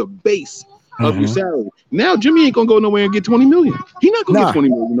 million is the base of your salary. Now Jimmy ain't gonna go nowhere and get $20 million. He's not gonna get $20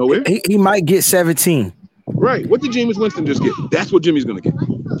 million nowhere. He might get 17. Right. What did Jameis Winston just get? That's what Jimmy's gonna get.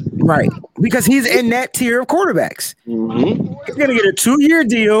 Right. Because he's in that tier of quarterbacks. Mm-hmm. He's gonna get a 2-year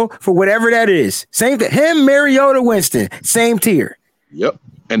deal for whatever that is. Same thing. Him, Mariota, Winston, same tier. Yep.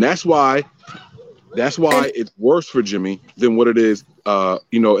 And that's why it's worse for Jimmy than what it is,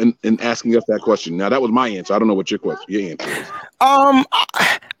 in asking us that question. Now that was my answer. I don't know what your answer is. I'm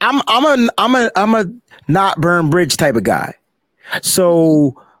a not burn bridge type of guy.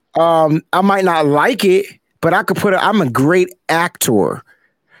 So I might not like it, but I'm a great actor.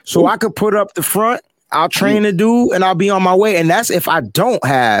 So I could put up the front, I'll train the dude, and I'll be on my way. And that's if I don't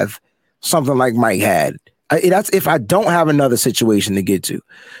have something like Mike had. That's if I don't have another situation to get to.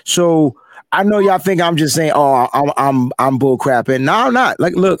 So I know y'all think I'm just saying, oh, I'm bull crapping. No, I'm not.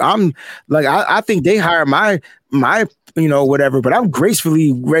 Like, look, I'm like, I think they hire my whatever, but I'm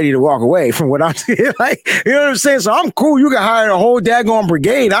gracefully ready to walk away from what I'm saying. Like, you know what I'm saying? So I'm cool. You can hire a whole daggone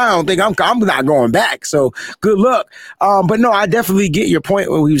brigade. I don't think I'm not going back. So good luck. But no, I definitely get your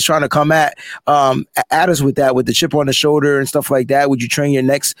point where he was trying to come at us with that, with the chip on the shoulder and stuff like that. Would you train your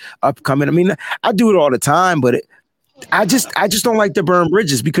next upcoming? I mean, I do it all the time, but I just don't like to burn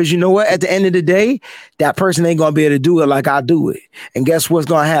bridges, because you know what? At the end of the day, that person ain't gonna be able to do it like I do it. And guess what's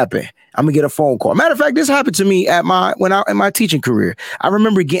gonna happen? I'm gonna get a phone call. Matter of fact, this happened to me in my teaching career. I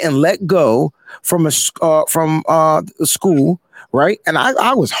remember getting let go from a school, right? And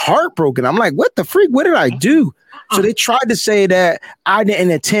I was heartbroken. I'm like, what the freak? What did I do? So they tried to say that I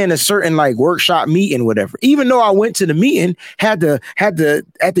didn't attend a certain like workshop meeting, whatever. Even though I went to the meeting, had the at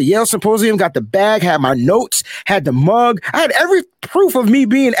the Yale Symposium, got the bag, had my notes, had the mug. I had every proof of me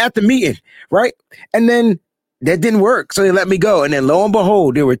being at the meeting, right? And then that didn't work, so they let me go. And then lo and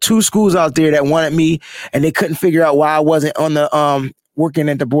behold, there were 2 schools out there that wanted me, and they couldn't figure out why I wasn't on the working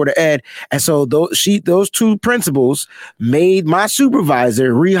at the Board of Ed. And so those 2 principals made my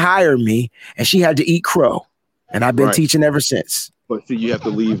supervisor rehire me, and she had to eat crow. And I've been teaching ever since. But see, you have to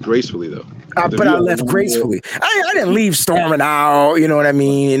leave gracefully, though. But I left gracefully. I didn't leave storming out, you know what I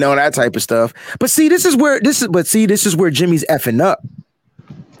mean? You know, that type of stuff. But see, this is where Jimmy's effing up.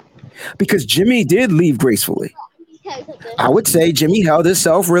 Because Jimmy did leave gracefully. I would say Jimmy held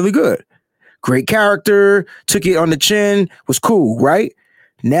himself really good. Great character, took it on the chin, was cool, right?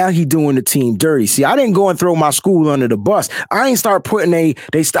 Now he doing the team dirty. See, I didn't go and throw my school under the bus. I ain't start putting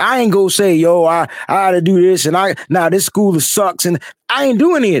I ain't go say, yo, I gotta do this, and this school sucks, and I ain't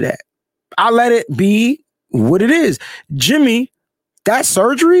do any of that. I let it be what it is. Jimmy, that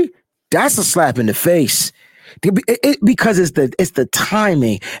surgery, that's a slap in the face. Because it's the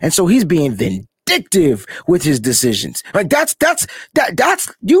timing, and so he's being vindictive with his decisions. Like that's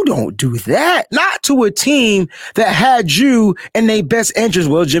you don't do that, not to a team that had you in their best interest.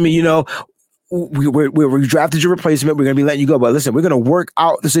 Well, Jimmy, you know, we drafted your replacement. We're gonna be letting you go, but listen, we're gonna work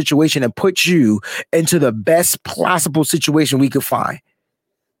out the situation and put you into the best possible situation we could find.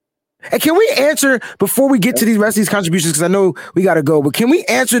 And can we answer, before we get to the rest of these contributions, because I know we got to go, but can we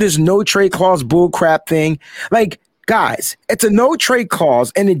answer this no trade clause bull crap thing? Like, guys, it's a no trade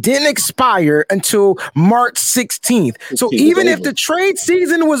clause, and it didn't expire until March 16th. So even if the trade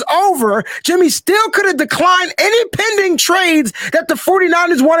season was over, Jimmy still could have declined any pending trades that the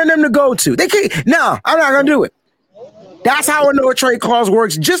 49ers wanted them to go to. They can't. No, I'm not going to do it. That's how a no trade clause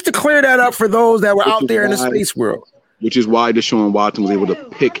works, just to clear that up for those that were out there in the space world. Which is why Deshaun Watson was able to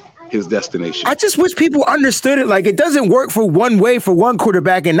pick his destination. I just wish people understood it. Like, it doesn't work for one way for one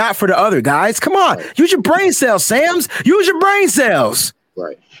quarterback and not for the other, guys. Come on. Use your brain cells, Sams. Use your brain cells.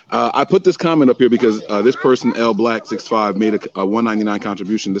 Right. I put this comment up here because this person, L Black 65, made a $1.99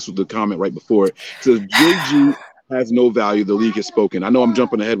 contribution. This was the comment right before it. It says, JG has no value. The league has spoken. I know I'm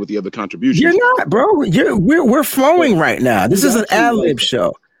jumping ahead with the other contributions. You're not, bro. We're flowing right now. This is an ad-lib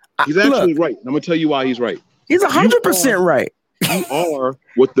show. He's actually right. I'm going to tell you why he's right. He's 100% right. You are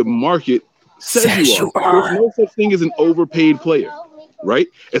what the market says you are. There's no such thing as an overpaid player, right?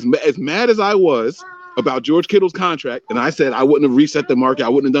 As mad as I was about George Kittle's contract, and I said I wouldn't have reset the market, I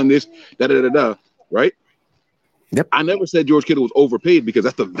wouldn't have done this, right? Yep. I never said George Kittle was overpaid, because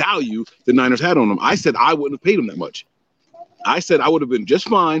that's the value the Niners had on him. I said I wouldn't have paid him that much. I said I would have been just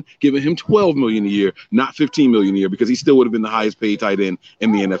fine giving him $12 million a year, not $15 million a year, because he still would have been the highest paid tight end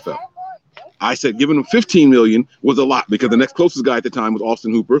in the NFL. I said giving him $15 million was a lot because the next closest guy at the time was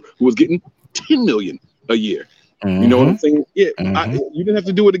Austin Hooper, who was getting $10 million a year. You know what I'm saying? Yeah, you didn't have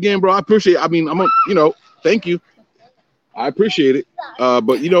to do it again, bro. I appreciate it. I mean, thank you. I appreciate it.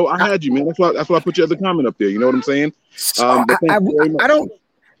 But I had you, man. That's why I put your other comment up there. You know what I'm saying? I don't,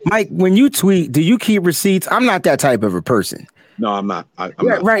 Mike. When you tweet, do you keep receipts? I'm not that type of a person. No, I'm not. I'm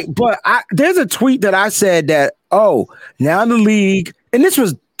not. Right. But there's a tweet that I said that, now the league, and this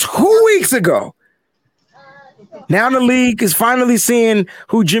was 2 weeks ago. Now the league is finally seeing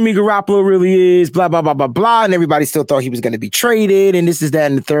who Jimmy Garoppolo really is, blah, blah, blah, blah, blah. And everybody still thought he was going to be traded. And this is that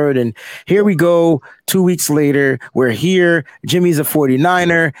and the third. And here we go 2 weeks later. We're here. Jimmy's a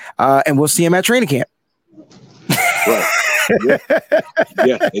 49er. And we'll see him at training camp. Right.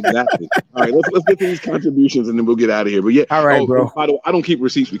 Yeah, exactly. All right, let's get to these contributions and then we'll get out of here. But yeah, all right, bro. I don't keep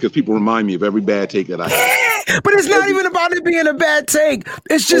receipts because people remind me of every bad take that I have. But it's not even about it being a bad take.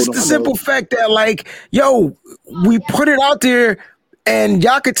 It's just the simple fact that, we put it out there and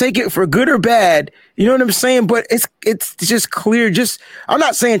y'all could take it for good or bad. You know what I'm saying? But it's just clear. I'm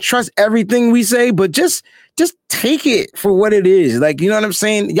not saying trust everything we say, but just take it for what it is. Like, you know what I'm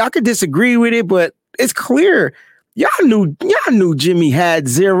saying? Y'all could disagree with it, but it's clear. Y'all knew Jimmy had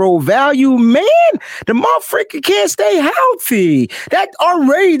zero value, man. The motherfucker can't stay healthy. That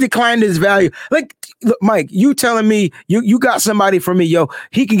already declined his value. Like, look, Mike, you telling me you got somebody for me,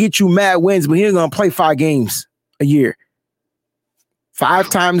 he can get you mad wins, but he ain't gonna play 5 games a year. 5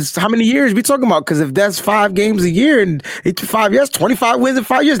 times how many years we talking about? Because if that's 5 games a year and 5 years, 25 wins in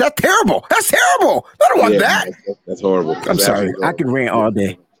 5 years, that's terrible. That's terrible. I don't want that. That's horrible. I'm sorry. I can rant all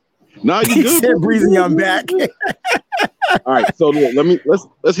day. No, you good. Said Breezy, I'm back. All right, so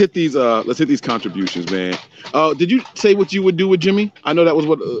let's hit these contributions, man. Did you say what you would do with Jimmy? I know that was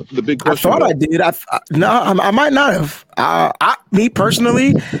what the big question. I thought I did. I might not have. Me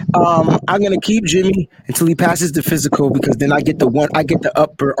personally, I'm gonna keep Jimmy until he passes the physical because then I get the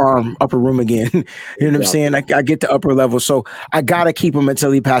upper room again. You know what I'm saying? I get the upper level, so I gotta keep him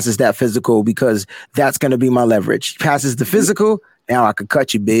until he passes that physical because that's gonna be my leverage. He passes the physical. Now I could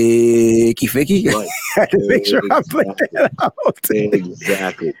cut you, Bicky Ficky. Right. I had to make sure I put that out.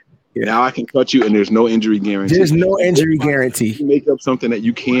 Exactly. Yeah. Now I can cut you, and there's no injury guarantee. There's no injury guarantee. If you make up something that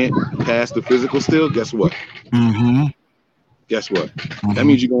you can't pass the physical still, guess what? Guess what? That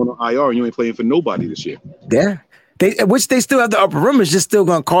means you're going on IR and you ain't playing for nobody this year. Yeah. Which they still have the upper room. It's just still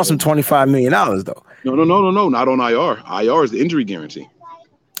going to cost them $25 million, though. No. Not on IR. IR is the injury guarantee.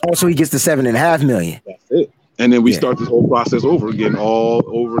 Also, he gets the $7.5 million. That's it. And then we start this whole process over again, all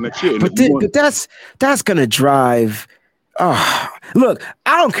over next year. But that's gonna drive. Look,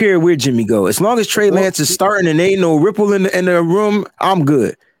 I don't care where Jimmy go. As long as Trey Lance is starting and ain't no ripple in the room, I'm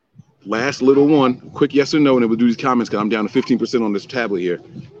good. Last little one, quick yes or no, and then we'll do these comments because I'm down to 15% on this tablet here.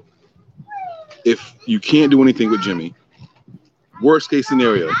 If you can't do anything with Jimmy, worst case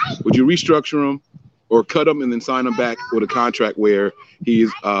scenario, would you restructure him or cut him and then sign him back with a contract where he's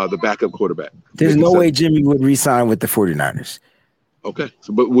the backup quarterback? There's no way Jimmy would re-sign with the 49ers. Okay.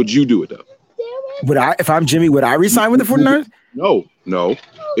 But would you do it, though? If I'm Jimmy, would I re-sign with the 49ers? No.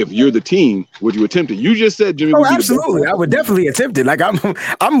 If you're the team, would you attempt it? You just said Jimmy would absolutely. I would definitely attempt it. Like I'm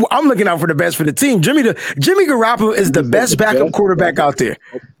looking out for the best for the team. Jimmy Garoppolo is the best backup quarterback out there.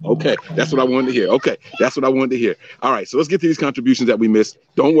 Okay. That's what I wanted to hear. All right. So let's get to these contributions that we missed.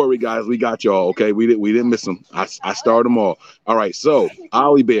 Don't worry, guys. We got y'all. Okay. We didn't miss them. I starred them all. All right. So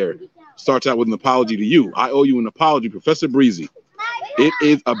Ollie Bear starts out with an apology to you. I owe you an apology, Professor Breezy. It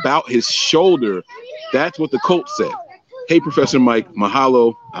is about his shoulder. That's what the Colts said. Hey, Professor Mike,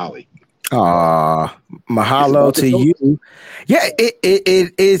 mahalo, Ali. Mahalo to you. Yeah,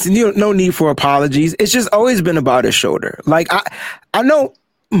 it's no need for apologies. It's just always been about his shoulder. Like I know,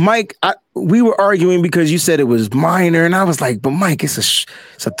 Mike. We were arguing because you said it was minor, and I was like, but Mike, it's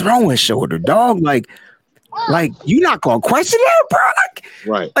a throwing shoulder, dog. Like you're not gonna question that, bro.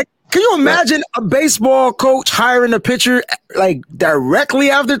 Right. Like, can you imagine a baseball coach hiring a pitcher like directly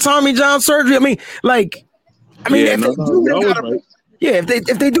after Tommy John surgery? I mean,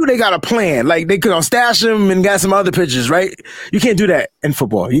 if they do, they got a plan. Like they could stash him and got some other pitchers, right? You can't do that in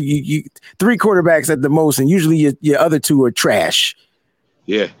football. You 3 quarterbacks at the most, and usually your other 2 are trash.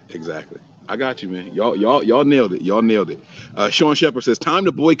 Yeah, exactly. I got you, man. Y'all nailed it. Y'all nailed it. Sean Shepard says, time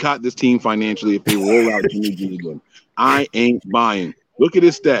to boycott this team financially if they roll out Jimmy G again. I ain't buying. Look at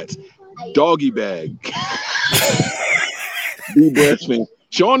his stats. Doggy bag. Be Bears fan.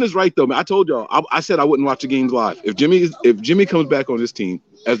 Sean is right though, man. I told y'all. I said I wouldn't watch the games live. If Jimmy comes back on this team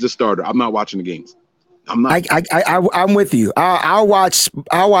as the starter, I'm not watching the games. I'm not. I'm with you. I'll watch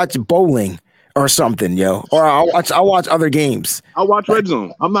bowling or something, yo, or I'll watch other games. I'll watch Red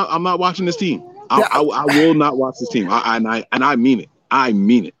Zone. I'm not watching this team. I will not watch this team. I mean it. I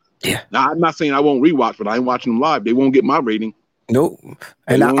mean it. Yeah. Now I'm not saying I won't rewatch, but I ain't watching them live. They won't get my rating. Nope.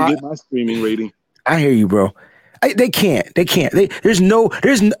 They won't get my streaming rating. I hear you, bro. They can't. There's no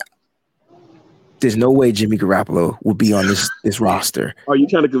way Jimmy Garoppolo will be on this roster. Are you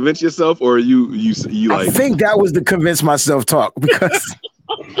trying to convince yourself, or are you like? I think that was the convince myself talk because.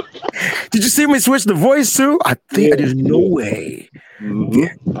 Did you see me switch the voice too? I think there's no way. Mm-hmm.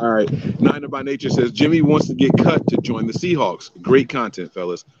 Yeah. All right. Niner by Nature says Jimmy wants to get cut to join the Seahawks. Great content,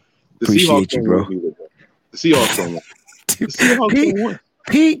 fellas. The Appreciate Seahawks you, bro. The Seahawks don't want. The Seahawks don't want.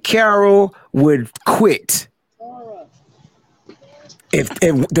 Pete Carroll would quit if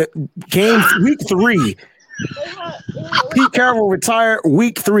the game week 3. Pete Carroll retired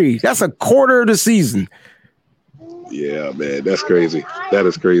week 3. That's a quarter of the season. Yeah, man, that's crazy. That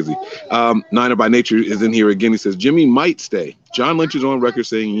is crazy. Niner by Nature is in here again. He says Jimmy might stay. John Lynch is on record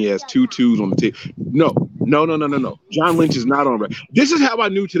saying he has 2 twos on the table. No. John Lynch is not on record. This is how I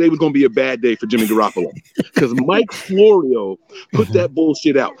knew today was going to be a bad day for Jimmy Garoppolo, because Mike Florio put that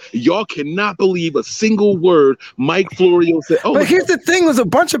bullshit out. Y'all cannot believe a single word Mike Florio said. Oh, but here's the thing: was a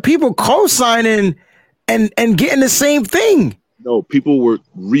bunch of people co-signing and getting the same thing. No, people were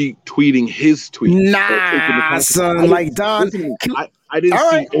retweeting his tweet. Nah, son, like Don. I didn't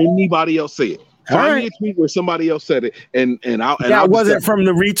see anybody else say it. Find me a tweet where somebody else said it, and that wasn't from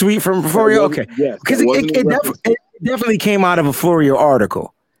the retweet from Florio. Okay, yes, because it definitely came out of a Florio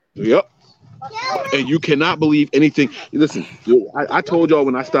article. Yep. And you cannot believe anything. Listen, I told y'all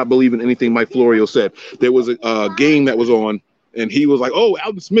when I stopped believing anything Mike Florio said. There was a game that was on, and he was like, "Oh,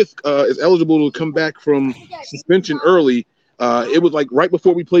 Alvin Smith is eligible to come back from suspension early." It was like right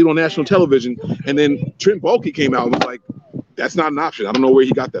before we played on national television, and then Trent Baalke came out and was like, "That's not an option. I don't know where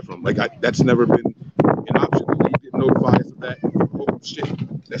he got that from. Like, that's never been an option. He didn't notify us of that." Oh shit,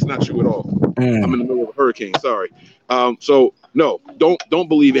 that's not true at all. I'm in the middle of a hurricane. Sorry. So no, don't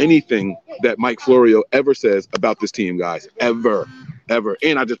believe anything that Mike Florio ever says about this team, guys. Ever.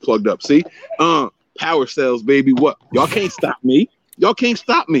 And I just plugged up. See, power cells, baby. What? Y'all can't stop me.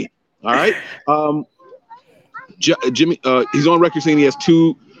 All right. Jimmy, he's on record saying he has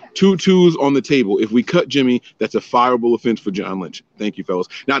two twos on the table. If we cut Jimmy, that's a fireable offense for John Lynch. Thank you, fellas.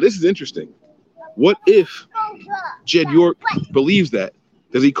 Now, this is interesting. What if Jed York believes that?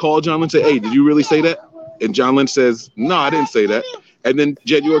 Does he call John Lynch and say, "Hey, did you really say that?" And John Lynch says, "No, I didn't say that." And then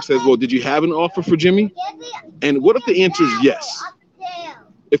Jed York says, "Well, did you have an offer for Jimmy?" And what if the answer is yes?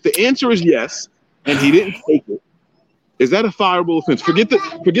 If the answer is yes, and he didn't take it, is that a fireable offense? Forget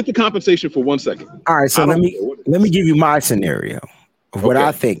the compensation for 1 second. All right, so let me give you my scenario of what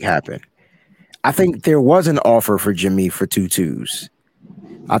I think happened. I think there was an offer for Jimmy for 2 twos.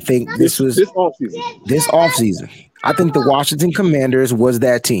 I think this was this offseason. I think the Washington Commanders was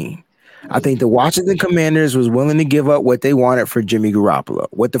that team. I think the Washington Commanders was willing to give up what they wanted for Jimmy Garoppolo.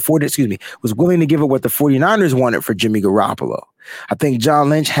 Was willing to give up what the 49ers wanted for Jimmy Garoppolo. I think John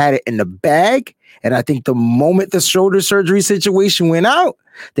Lynch had it in the bag. And I think the moment the shoulder surgery situation went out,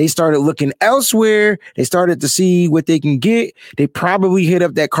 they started looking elsewhere. They started to see what they can get. They probably hit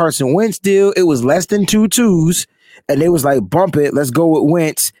up that Carson Wentz deal. It was less than 2 twos. And they was like, bump it. Let's go with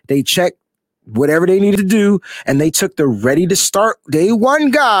Wentz. They checked whatever they needed to do. And they took the ready to start day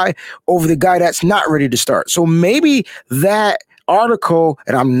 1 guy over the guy that's not ready to start. So maybe that article,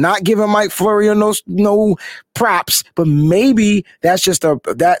 and I'm not giving Mike Florio no props, but maybe that's just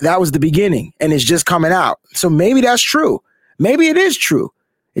that was the beginning and it's just coming out. So maybe that's true. Maybe it is true.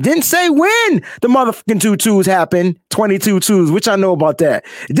 It didn't say when the motherfucking 2 twos happened, 22 twos, which I know about that.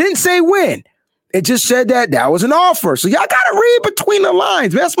 It didn't say when. It just said that was an offer. So y'all got to read between the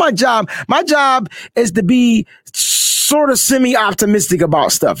lines. That's my job. My job is to be sort of semi-optimistic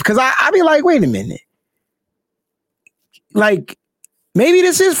about stuff, because I be like, wait a minute. Like, maybe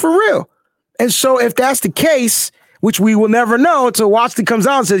this is for real. And so if that's the case, which we will never know until Washington comes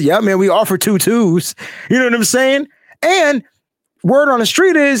out and says, yeah, man, we offer 2 twos. You know what I'm saying? And word on the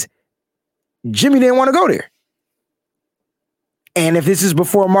street is Jimmy didn't want to go there. And if this is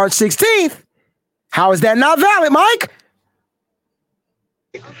before March 16th, how is that not valid, Mike?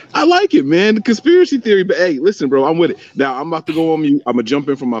 I like it, man. The conspiracy theory. But hey, listen, bro, I'm with it. Now I'm about to go on mute. I'm gonna jump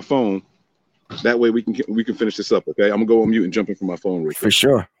in from my phone. That way we can finish this up, okay? I'm gonna go on mute and jump in from my phone real quick. For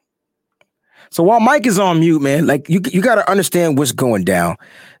sure. So while Mike is on mute, man, like you got to understand what's going down.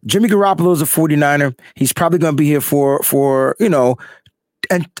 Jimmy Garoppolo is a 49er. He's probably going to be here for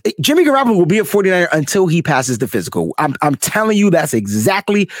and Jimmy Garoppolo will be a 49er until he passes the physical. I'm telling you that's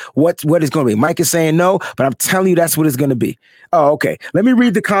exactly what it's going to be. Mike is saying no, but I'm telling you that's what it's going to be. Oh, okay. Let me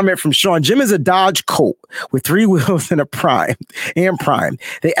read the comment from Sean. Jim is a Dodge Colt with 3 wheels and a prime.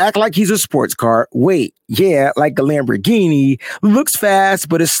 They act like he's a sports car. Wait, yeah, like a Lamborghini. Looks fast,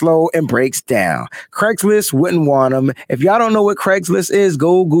 but is slow and breaks down. Craigslist wouldn't want him. If y'all don't know what Craigslist is,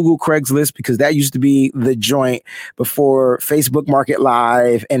 go Google Craigslist, because that used to be the joint before Facebook Market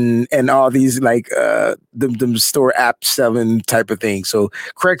Live and all these like the store app selling type of thing. So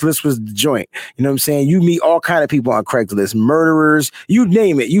Craigslist was the joint. You know what I'm saying? You meet all kind of people on Craigslist, murderers, you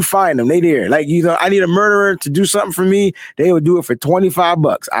name it, you find them. They there. Like, you know, I need a murderer to do something for me. They would do it for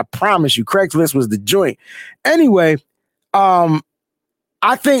 $25. I promise you, Craigslist was the joint. Anyway, I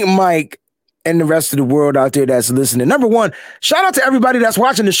think Mike and the rest of the world out there that's listening. Number one, shout out to everybody that's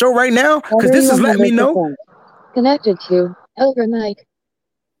watching the show right now, because this is letting me know. Connected to Elder Mike.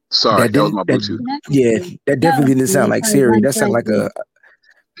 Sorry, that was my Bluetooth. Yeah, that definitely didn't sound like Siri. That sounded like a.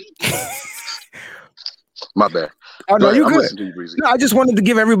 My bad. Oh, no, you're good. You, no, I just wanted to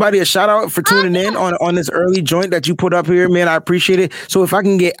give everybody a shout out for tuning in on this early joint that you put up here, man. I appreciate it. So if I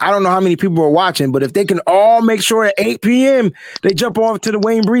can get, I don't know how many people are watching, but if they can all make sure at 8 p.m. they jump off to the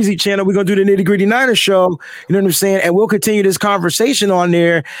Wayne Breezy channel, we're going to do the Nitty Gritty Niners show. You know what I'm saying? And we'll continue this conversation on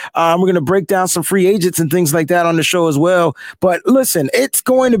there. We're going to break down some free agents and things like that on the show as well. But listen, it's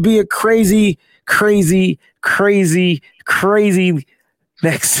going to be a crazy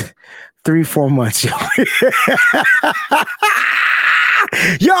next 3-4 months, yo.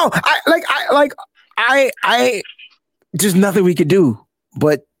 I just nothing we could do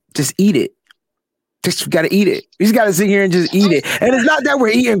but just eat it. Just got to eat it. We just got to sit here and just eat it. And it's not that we're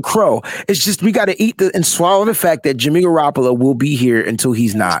eating crow. It's just we got to eat and swallow the fact that Jimmy Garoppolo will be here until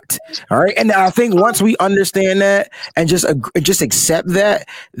he's not. All right. And I think once we understand that and just accept that,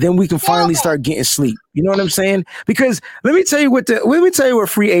 then we can finally start getting sleep. You know what I'm saying? Because let me tell you what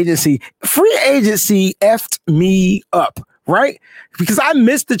free agency effed me up. Right? Because I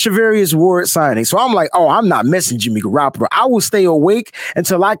missed the Charvarius Ward signing. So I'm like, oh, I'm not missing Jimmy Garoppolo. I will stay awake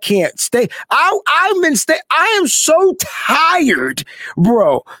until I can't stay. I am so tired,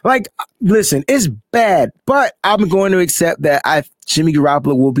 bro. Like, listen, it's bad, but I'm going to accept that Jimmy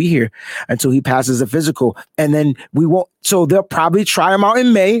Garoppolo will be here until he passes a physical. And then we won't. So they'll probably try him out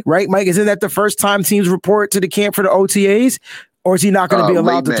in May, right, Mike? Isn't that the first time teams report to the camp for the OTAs? Or is he not going to be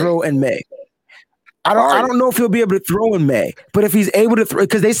allowed to throw in May? I don't know if he'll be able to throw in May, but if he's able to throw,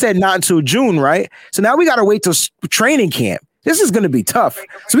 because they said not until June, right? So now we got to wait till training camp. This is going to be tough.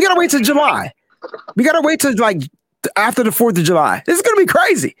 So we got to wait till July. We got to wait till like after the 4th of July. This is going to be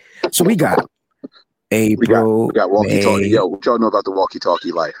crazy. So we got April. We got walkie-talkie. Yo, what y'all know about the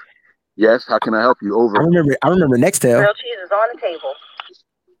walkie-talkie life? Yes, how can I help you? Over. I remember Nextel. Grilled cheese is on the table.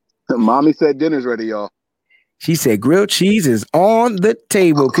 Mommy said dinner's ready, y'all. She said grilled cheese is on the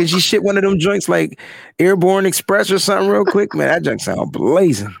table. Could you ship one of them joints like Airborne Express or something real quick? Man, that junk sound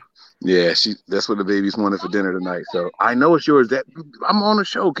blazing. Yeah, that's what the babies wanted for dinner tonight. So I know it's yours. That I'm on a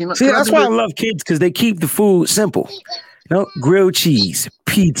show. That's why I love kids, because they keep the food simple. You know, grilled cheese,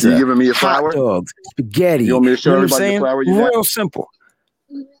 pizza, you giving me a hot flower? dogs, spaghetti. You want me to show everybody the flower you got? Real simple.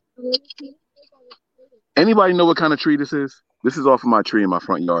 Anybody know what kind of tree this is? This is off of my tree in my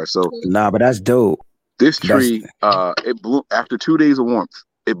front yard. So nah, but that's dope. This tree, it blew after 2 days of warmth.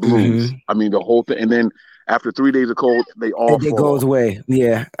 It blooms. Mm-hmm. I mean, the whole thing. And then after 3 days of cold, they all it goes away.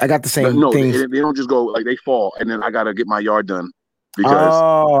 Yeah, I got the same thing. They don't just go like they fall, and then I got to get my yard done because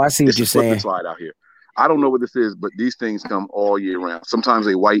I see what you're saying. Slide out here. I don't know what this is, but these things come all year round. Sometimes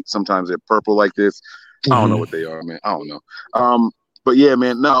they're white, sometimes they're purple like this. I don't know what they are, man. I don't know. But yeah,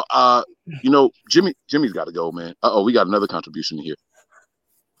 man. Now, you know, Jimmy's got to go, man. We got another contribution here.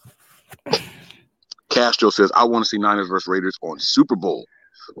 Castro says, I want to see Niners versus Raiders on Super Bowl.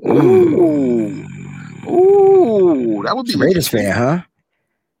 Ooh, that would be Raiders fan, huh?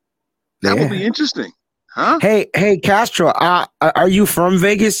 That would be interesting, huh? Hey, Castro, are you from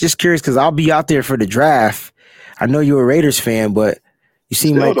Vegas? Just curious, because I'll be out there for the draft. I know you're a Raiders fan, but you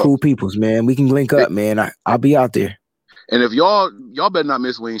seem like cool peoples, man. We can link up, man. I'll be out there. And if y'all better not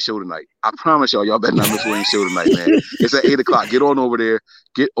miss Wayne's show tonight. I promise y'all better not miss Wayne's show tonight, man. It's at 8:00. Get on over there.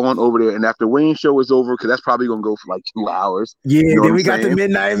 And after Wayne's show is over, because that's probably gonna go for like 2 hours. Yeah, you know then we got the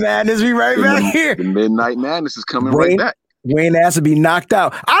Midnight Madness. We back here. The Midnight Madness is coming right back. Wayne has to be knocked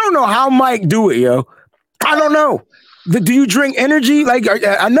out. I don't know how Mike do it, yo. I don't know. Do you drink energy? Like,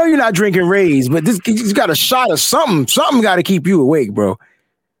 I know you're not drinking Rays, but you got a shot of something. Something got to keep you awake, bro.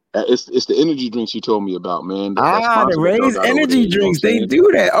 It's the energy drinks you told me about, man. The Rays energy drinks, they do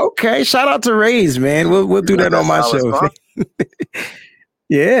that. Okay, shout out to Rays, man. We'll do that on my show.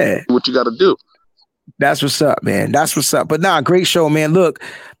 Yeah. What you got to do. That's what's up, man. That's what's up. But nah, great show, man. Look,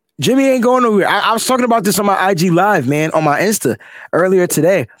 Jimmy ain't going nowhere. I was talking about this on my IG Live, man, on my Insta earlier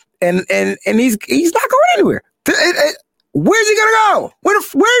today. And he's not going anywhere. Where's he gonna go? Where are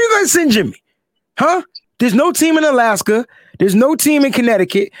you gonna send Jimmy? Huh? There's no team in Alaska. There's no team in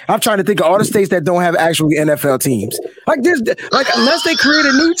Connecticut. I'm trying to think of all the states that don't have actually NFL teams. Like this, like unless they create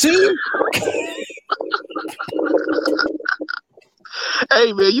a new team.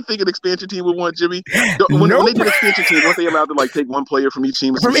 Hey man, you think an expansion team would want Jimmy? When they did expansion team, weren't they allowed to like take one player from each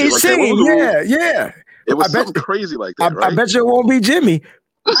team? From each team, yeah. It was something crazy like that, right? I bet you it won't be Jimmy.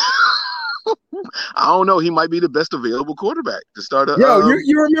 I don't know. He might be the best available quarterback to start a. Yo,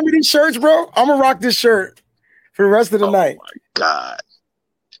 you remember these shirts, bro? I'm gonna rock this shirt for the rest of the night. Oh my God.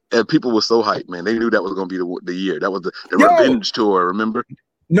 And people were so hyped, man. They knew that was gonna be the year. That was the revenge tour, remember?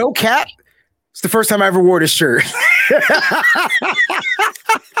 No cap. It's the first time I ever wore this shirt.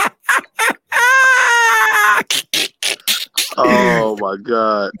 Oh my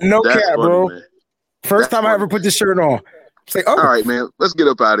God. No That's cap, funny, bro. Man. First time I ever put this shirt on. It's like, oh. All right, man. Let's get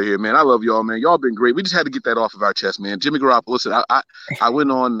up out of here, man. I love y'all, man. Y'all been great. We just had to get that off of our chest, man. Jimmy Garoppolo, listen, I went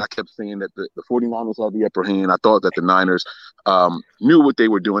on and I kept saying that the 49ers had the upper hand. I thought that the Niners knew what they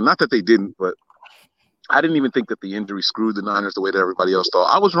were doing. Not that they didn't, but I didn't even think that the injury screwed the Niners the way that everybody else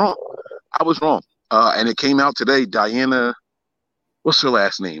thought. I was wrong. And it came out today. Diana, what's her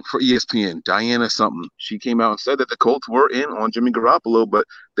last name for ESPN? Diana something. She came out and said that the Colts were in on Jimmy Garoppolo, but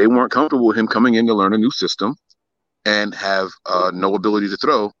they weren't comfortable with him coming in to learn a new system and have no ability to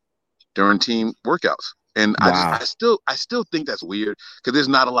throw during team workouts. And wow. I still think that's weird because there's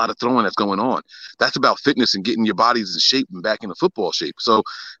not a lot of throwing that's going on. That's about fitness and getting your bodies in shape and back into football shape. So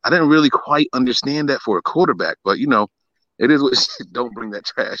I didn't really quite understand that for a quarterback, but you know, it is what don't bring that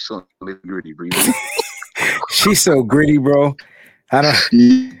trash on the gritty breathing. She's so gritty, bro. I don't.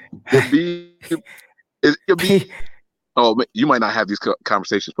 It'll be. Oh, you might not have these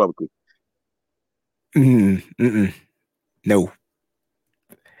conversations publicly. No.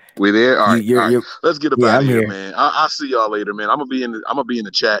 We're there. All right. Let's get up out of here, man. I'll see y'all later, man. I'm gonna be in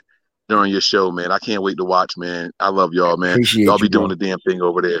the chat during your show, man. I can't wait to watch, man. I love y'all, man. Appreciate y'all be doing bro. the damn thing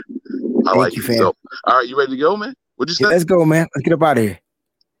over there. I Thank like you, it. fam. So, all right, you ready to go, man? What'd you say? Let's go, man. Let's get up out of here.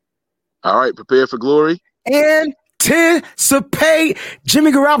 All right, prepare for glory. Anticipate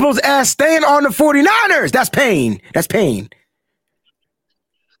Jimmy Garoppolo's ass staying on the 49ers. That's pain. That's pain.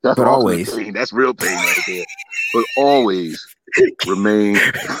 That's but always. Pain. That's real pain right there. But always remain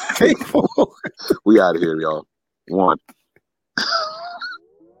faithful. We out of here, y'all. One.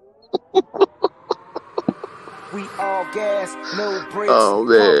 We all gas, no brakes. Oh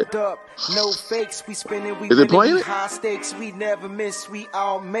man. Up, no fakes. We spinning, we Is it playing? We high stakes. We never miss. We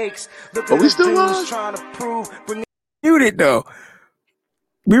all makes. Look Are at we us still dudes live? trying to prove. Muted though.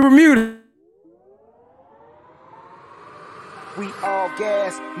 We were muted. We all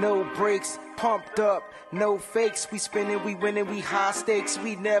gas, no brakes, pumped up, no fakes. We spinning, we winning, we high stakes.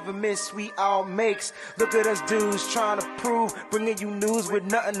 We never miss, we all makes. Look at us dudes trying to prove, bringing you news with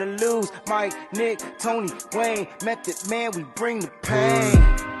nothing to lose. Mike, Nick, Tony, Wayne, Method Man, we bring the pain.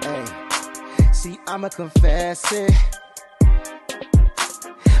 Hey, see, I'ma confess it.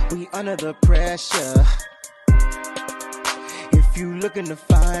 We under the pressure. If you looking to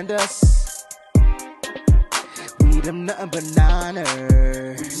find us, we them nothing but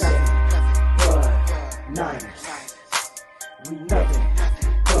Niners. Nothing but Niners. We nothing